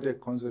are quite a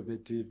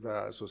conservative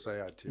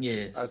society.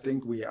 Yes. I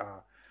think we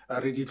are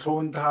already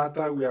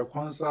we are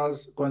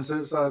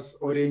consensus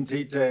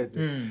orientated,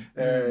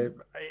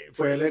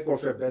 for a lack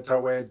of a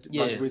better word,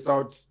 but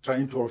without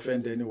trying to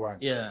offend anyone.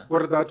 Yeah.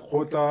 For that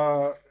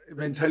quota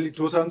mentality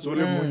consensus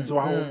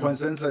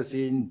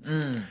and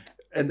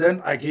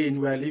then again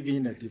we are living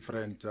in a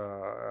different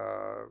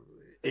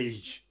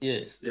age.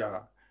 Yes.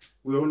 Yeah,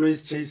 we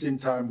always chasing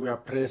time, we are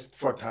pressed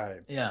for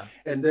time. Yeah.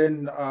 And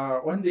then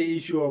on the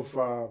issue of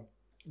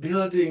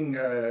building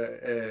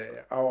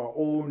our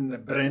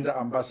own brand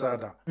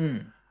ambassador,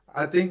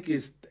 I think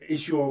it's the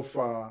issue of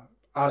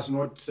us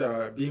not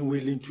being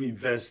willing to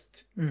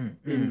invest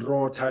in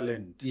raw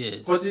talent. Yes.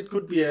 Because it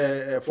could be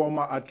a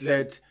former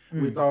athlete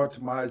without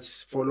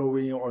much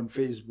following on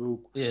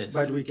Facebook. Yes.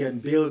 But we can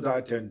build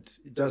that and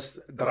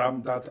just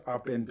drum that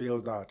up and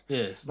build that.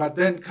 Yes. But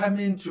then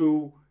coming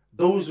to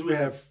those who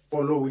have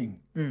following,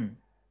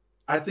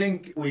 I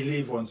think we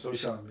live on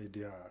social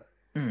media.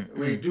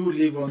 We do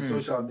live on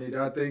social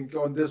media. I think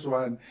on this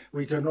one,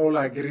 we can all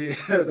agree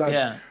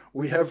that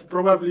we have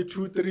probably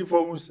 2-3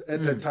 phones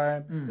at a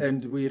time,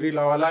 and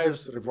our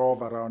lives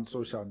revolve around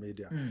social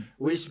media,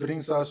 which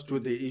brings us to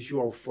the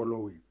issue of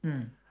following.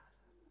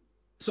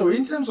 So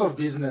in terms of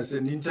business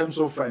and in terms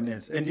of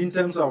finance and in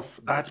terms of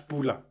that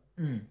puller,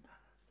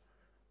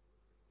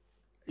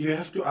 you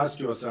have to ask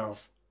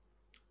yourself,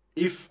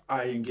 if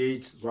I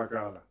engage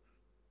Zwakala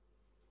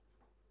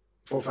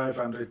for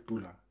 500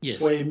 puller,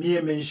 for a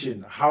mere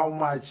mention, how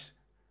much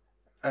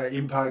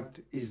impact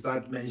is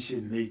that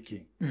mention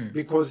making?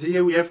 Because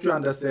here we have to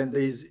understand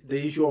there is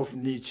the issue of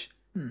niche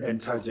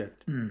and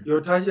target.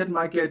 Your target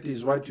market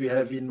is what you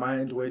have in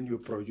mind when you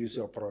produce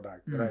your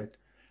product, right?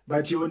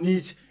 But your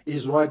niche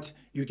is what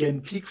you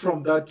can pick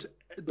from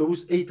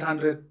those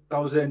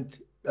 800,000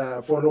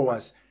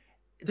 followers.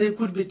 There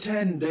could be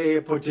 10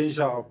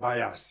 potential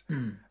buyers.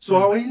 So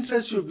our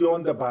interest should be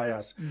on the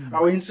buyers.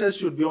 Our interest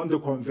should be on the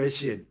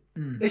conversion.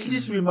 At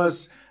least we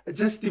must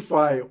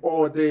justify,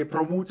 or the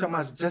promoter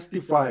must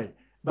justify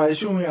by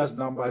showing us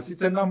numbers.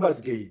 It's a numbers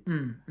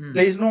game.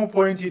 There is no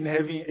point in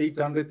having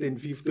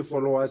 850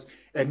 followers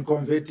and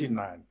converting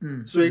none.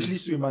 So at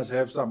least we must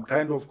have some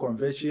kind of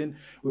conversion.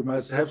 We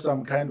must have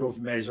some kind of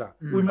measure.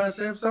 We must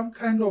have some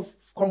kind of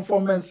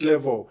conformance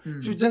level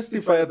to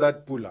justify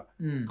that puller.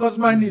 Because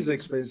money is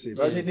expensive.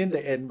 I mean, in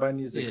the end,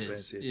 money is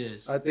expensive.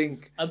 Yes. I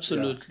think.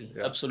 Absolutely.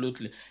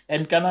 Absolutely.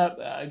 And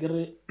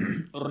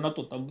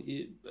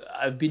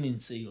I've been in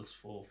sales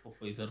for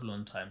a very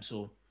long time.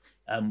 So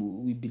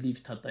we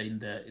believe Tata in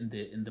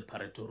the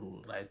Pareto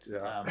rule, right?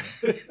 Yeah.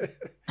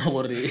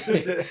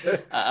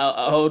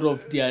 Out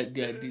of their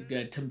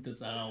attempted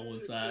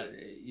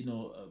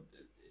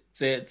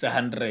it's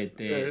 100,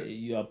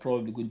 you are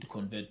probably going to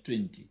convert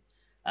 20.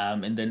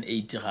 And then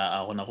 80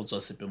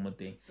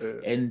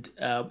 and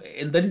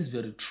that is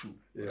very true,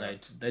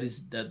 right? That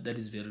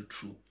is very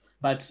true.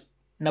 But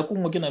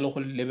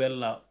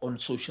level on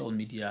social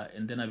media,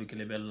 and then I will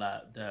level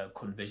the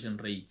conversion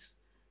rates.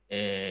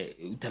 So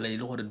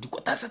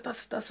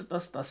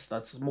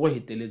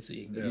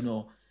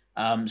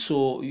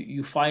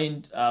you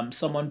find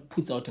someone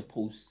puts out a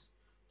post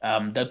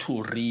that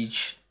will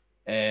reach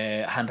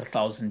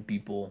 100,000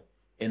 people,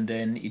 and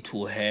then it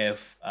will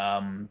have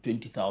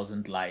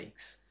 20,000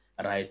 likes,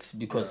 right?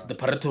 Because the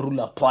Pareto rule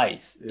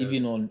applies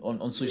even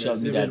on social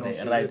media,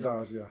 right?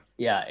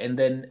 And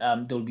then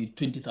there will be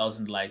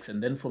 20,000 likes,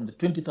 and then from the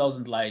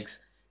 20,000 likes,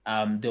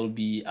 there will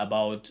be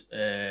about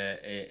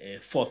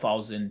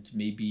 4,000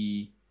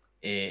 maybe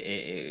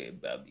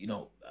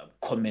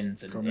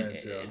comments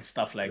and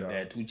stuff like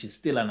that, which is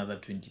still another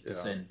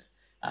 20%,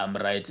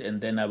 right? And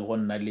then I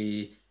want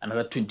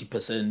another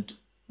 20%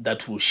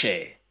 that will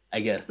share, I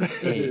get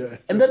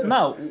it. And then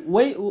now,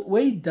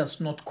 where it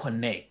does not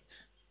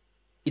connect,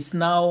 it's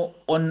now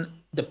on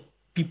the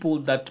people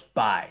that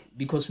buy,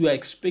 because we are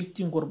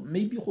expecting, or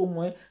maybe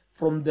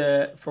from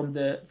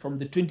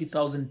the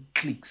 20,000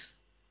 clicks,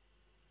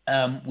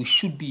 we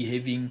should be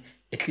having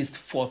at least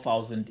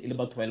 4,000.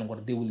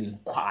 They will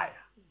inquire.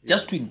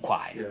 Just to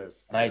inquire,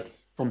 right?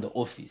 From the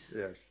office.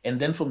 And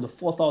then from the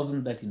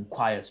 4,000 that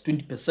inquires,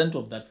 20%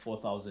 of that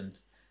 4,000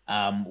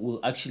 will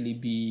actually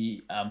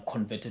be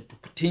converted to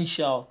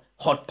potential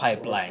hot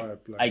pipeline.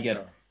 I get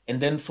it.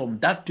 And then from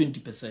that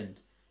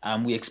 20%,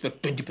 we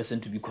expect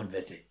 20% to be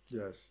converted.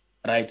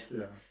 Right?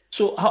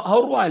 So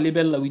how do I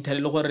label we tell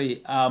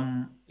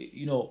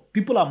you know,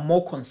 people are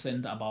more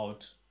concerned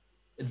about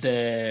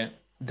they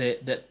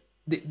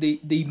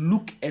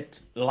look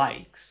at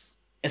likes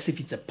as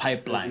if it's a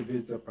pipeline. As if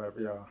it's a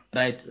pipeline,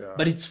 right?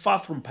 But it's far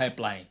from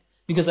pipeline,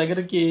 because I get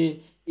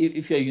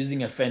if you're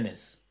using a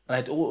furnace,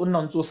 right?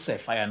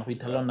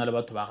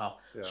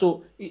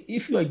 So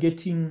if you are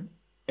getting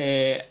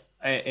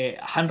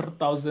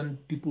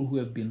 100,000 people who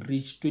have been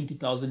reached,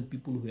 20,000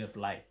 people who have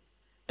liked,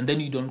 and then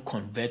you don't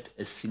convert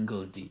a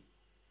single deal,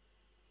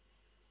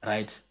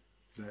 right?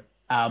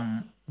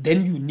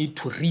 Then you need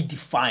to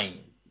redefine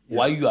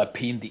why you are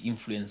paying the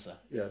influencer.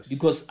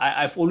 Because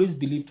I've always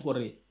believed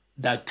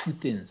there are two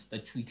things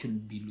that we can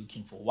be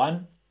looking for.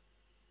 One,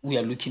 we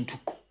are looking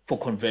for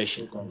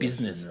conversion,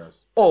 business,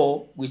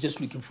 or we're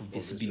just looking for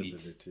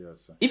visibility.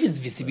 If it's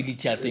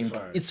visibility, I think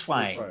it's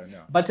fine.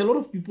 But a lot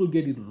of people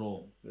get it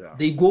wrong.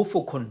 They go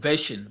for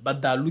conversion, but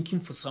they're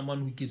looking for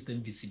someone who gives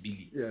them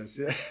visibility. You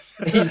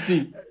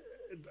see?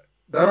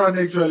 That one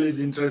actually is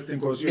interesting,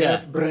 because you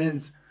have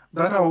brands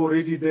that are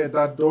already there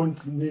that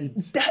don't need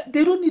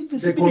they don't need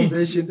visibility. The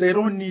conversion. They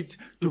don't need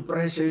to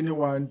pressure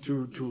anyone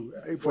to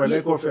for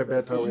lack of a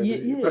better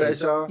word,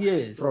 pressure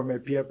from a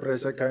peer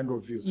pressure kind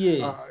of view.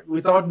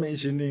 Without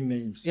mentioning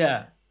names.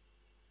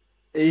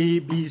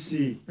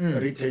 ABC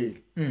retail.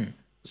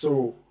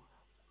 So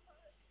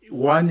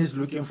one is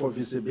looking for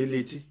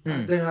visibility.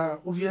 They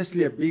are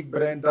obviously a big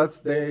brand that's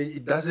there.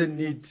 It doesn't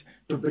need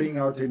to bring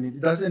out any.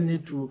 It doesn't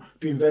need to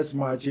invest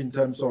much in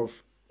terms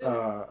of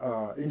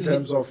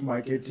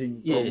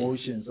marketing,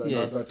 promotions, and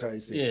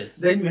advertising.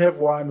 Then you have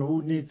one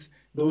who needs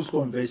those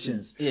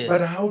conversions.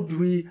 But how do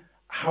we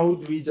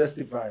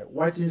justify?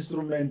 What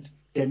instrument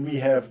can we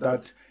have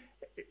that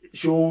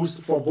shows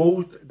for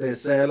both the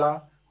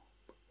seller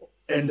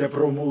and the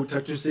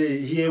promoter to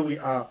say, here we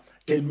are,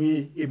 can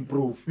we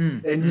improve?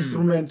 An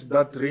instrument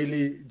that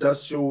really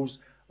just shows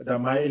the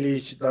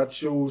mileage, that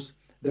shows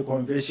the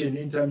conversion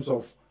in terms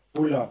of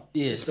puller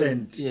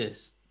spend.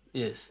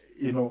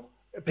 You know,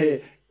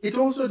 pay. It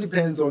also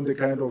depends on the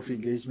kind of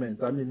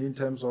engagements. I mean, in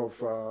terms of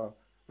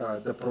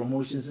the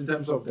promotions, in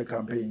terms of the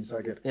campaigns,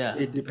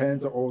 it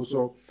depends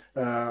also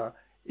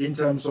in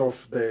terms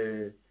of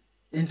the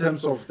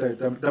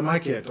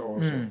market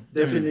also,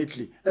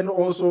 definitely, and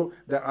also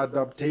the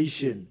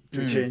adaptation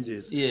to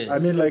changes. I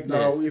mean, like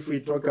now, if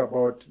we talk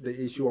about the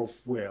issue of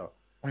fuel,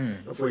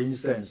 for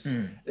instance,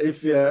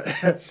 if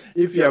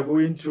you are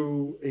going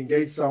to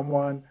engage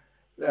someone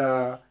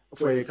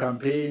for a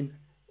campaign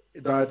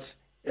that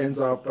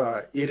ends up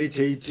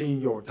irritating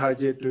your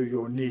target or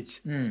your niche,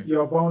 you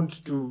are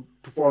bound to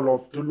fall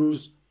off, to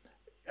lose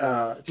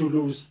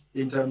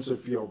in terms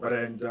of your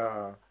brand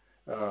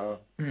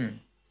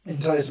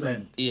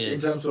enticement,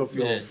 in terms of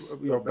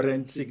your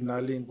brand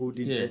signaling good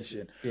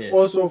intention.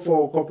 Also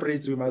for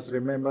corporates, we must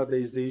remember there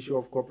is the issue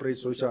of corporate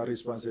social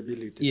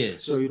responsibility.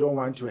 So you don't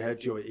want to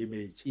hurt your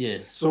image.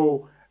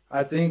 So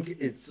I think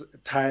it's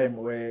time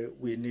where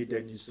we need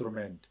an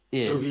instrument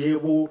to be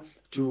able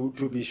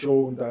to be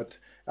shown that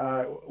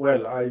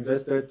well, I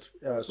invested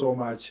so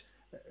much.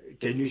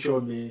 Can you show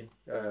me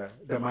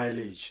the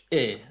mileage?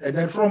 And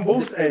then from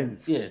both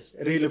ends,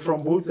 really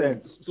from both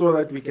ends, so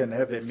that we can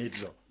have a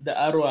middle. The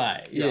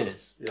ROI,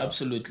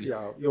 absolutely.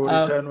 Your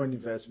return on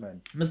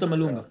investment. Mr.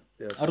 Malunga,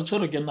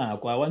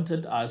 I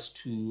wanted us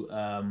to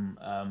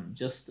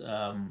just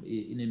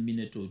in a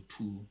minute or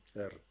two,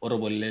 the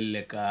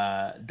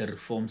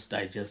Reforms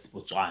Digest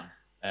Botswana,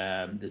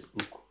 this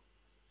book,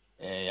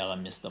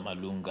 Mr.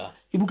 Malunga.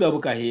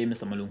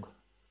 Mr. Malunga.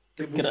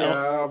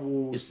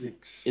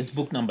 It's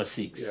book number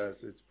 6.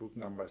 Yes, it's book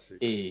number 6.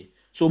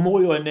 So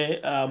more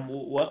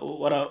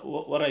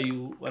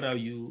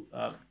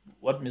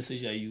what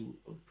message are you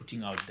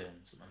putting out there,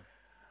 Mr.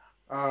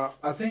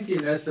 I think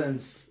in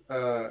essence,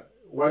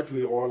 what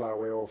we all are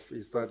aware of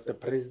is that the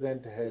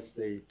president has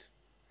said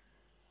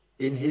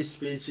in his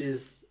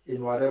speeches,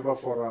 in whatever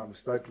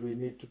forums, that we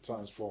need to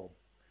transform.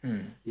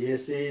 He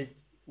has said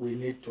we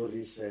need to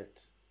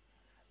reset.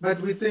 But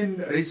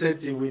within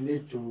resetting, we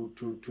need to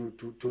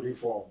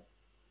reform.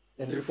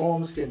 And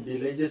reforms can be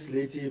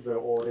legislative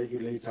or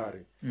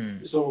regulatory.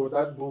 So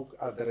that book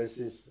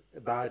addresses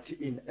that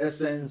in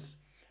essence,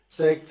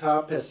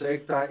 sector per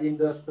sector,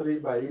 industry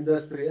by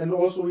industry. And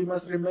also we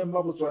must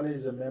remember Botswana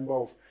is a member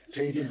of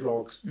trading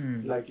blocs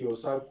like your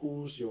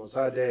SACUS, your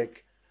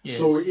SADC.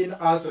 So in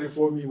us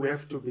reforming, we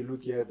have to be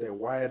looking at the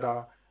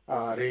wider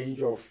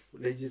range of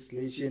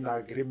legislation,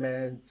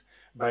 agreements,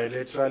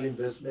 bilateral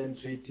investment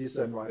treaties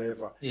and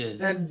whatever.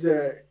 Yes. And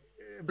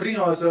bring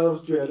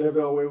ourselves to a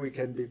level where we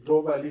can be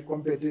globally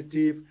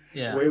competitive,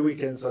 where we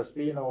can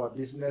sustain our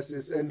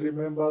businesses. And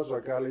remember,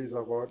 Zwakala is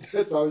about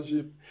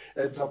township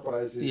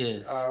enterprises.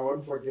 Yes. I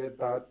won't forget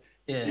that.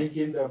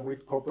 Linking them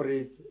with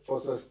corporate for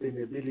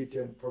sustainability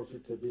and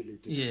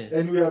profitability. Yes.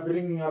 And we are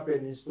bringing up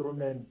an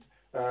instrument,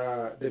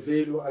 the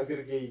value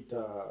aggregate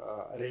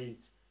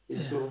rate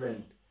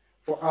instrument,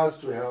 for us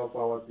to help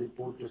our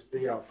people to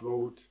stay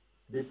afloat,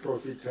 be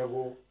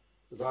profitable.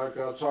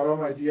 Zaka, Chara,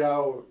 my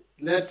dear,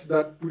 let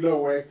that puller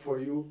work for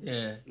you.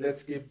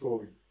 Let's keep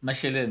going.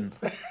 Masheleng.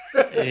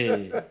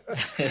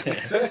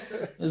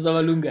 Mr.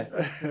 Malunga,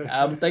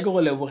 thank you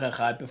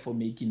all for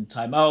making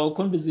time. Our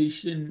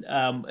conversation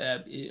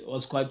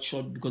was quite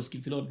short because I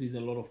feel like there's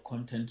a lot of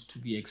content to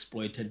be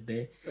exploited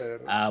there.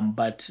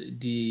 But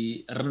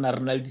the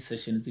renal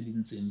sessions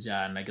didn't change,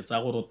 so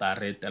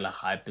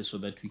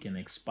that we can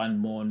expand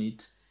more on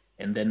it.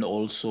 And then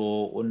also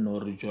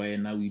on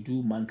Joanna, we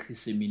do monthly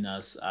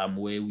seminars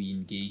where we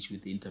engage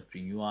with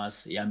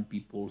entrepreneurs, young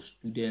people,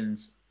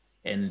 students,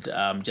 and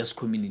just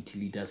community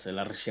leaders.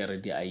 Share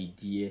the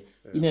idea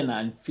in an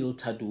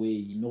unfiltered way.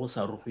 You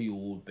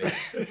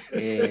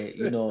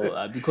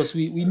know, because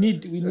we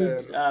need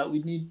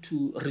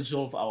to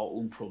resolve our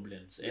own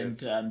problems, and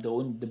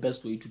the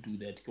best way to do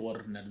that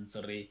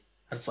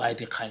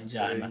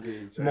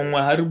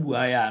mongwe ha re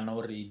bua yana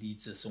o re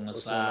editse sengwe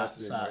sa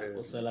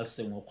o sela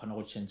sengwe o kgona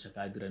go change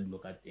ka dira dilo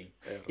ka teng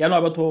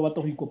yana batho ba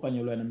batla go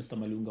ikopanya le wena Mr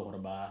Malunga gore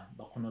ba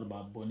kgona gore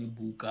ba bone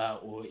buka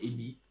or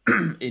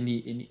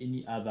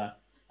any other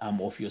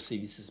of your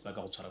services ba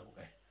ka go tshwara go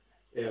kae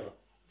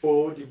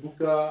for the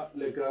buka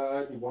le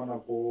ka di bona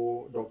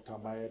ko Dr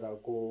Maera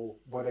ko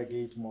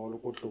Bordergate Mall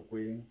ko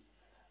Tlokweng.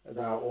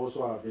 They are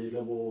also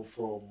available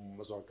from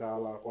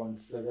Zwakala on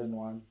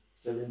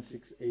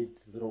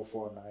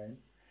 717680049,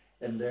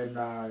 and then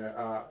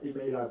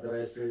email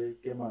address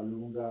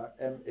kemalunga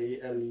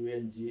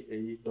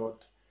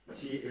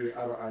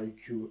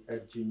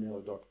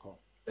malunga.tariq@gmail.com.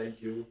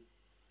 Thank you,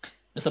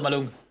 Mr.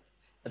 Malunga.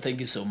 Thank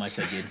you so much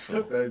again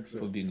for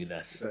being with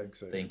us.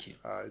 Thanks. Thank you.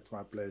 It's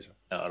my pleasure.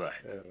 All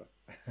right.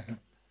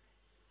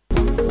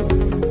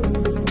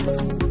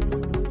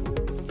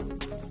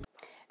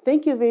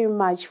 Thank you very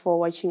much for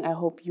watching. I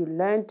hope you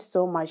learned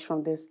so much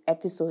from this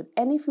episode.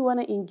 And if you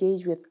want to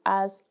engage with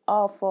us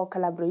or for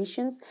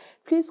collaborations,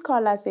 please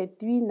call us at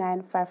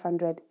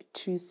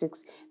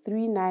 3950026,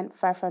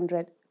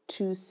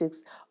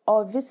 3950026,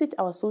 or visit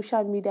our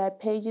social media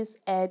pages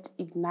at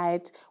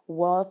Ignite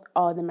Wealth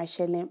or the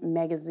Masheleng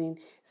magazine.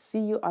 See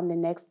you on the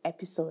next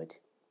episode.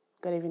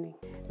 Good evening.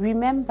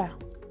 Remember,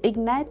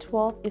 Ignite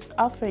Wealth is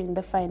offering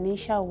the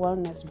Financial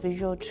Wellness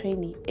Visual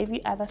Training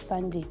every other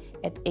Sunday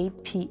at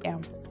 8 p.m.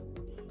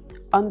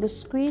 On the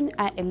screen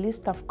are a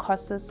list of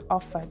courses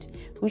offered,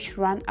 which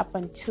run up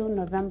until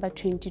November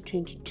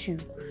 2022.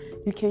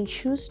 You can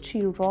choose to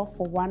enroll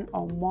for one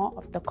or more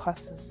of the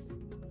courses.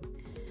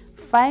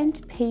 Find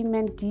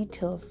payment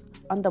details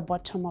on the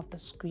bottom of the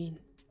screen.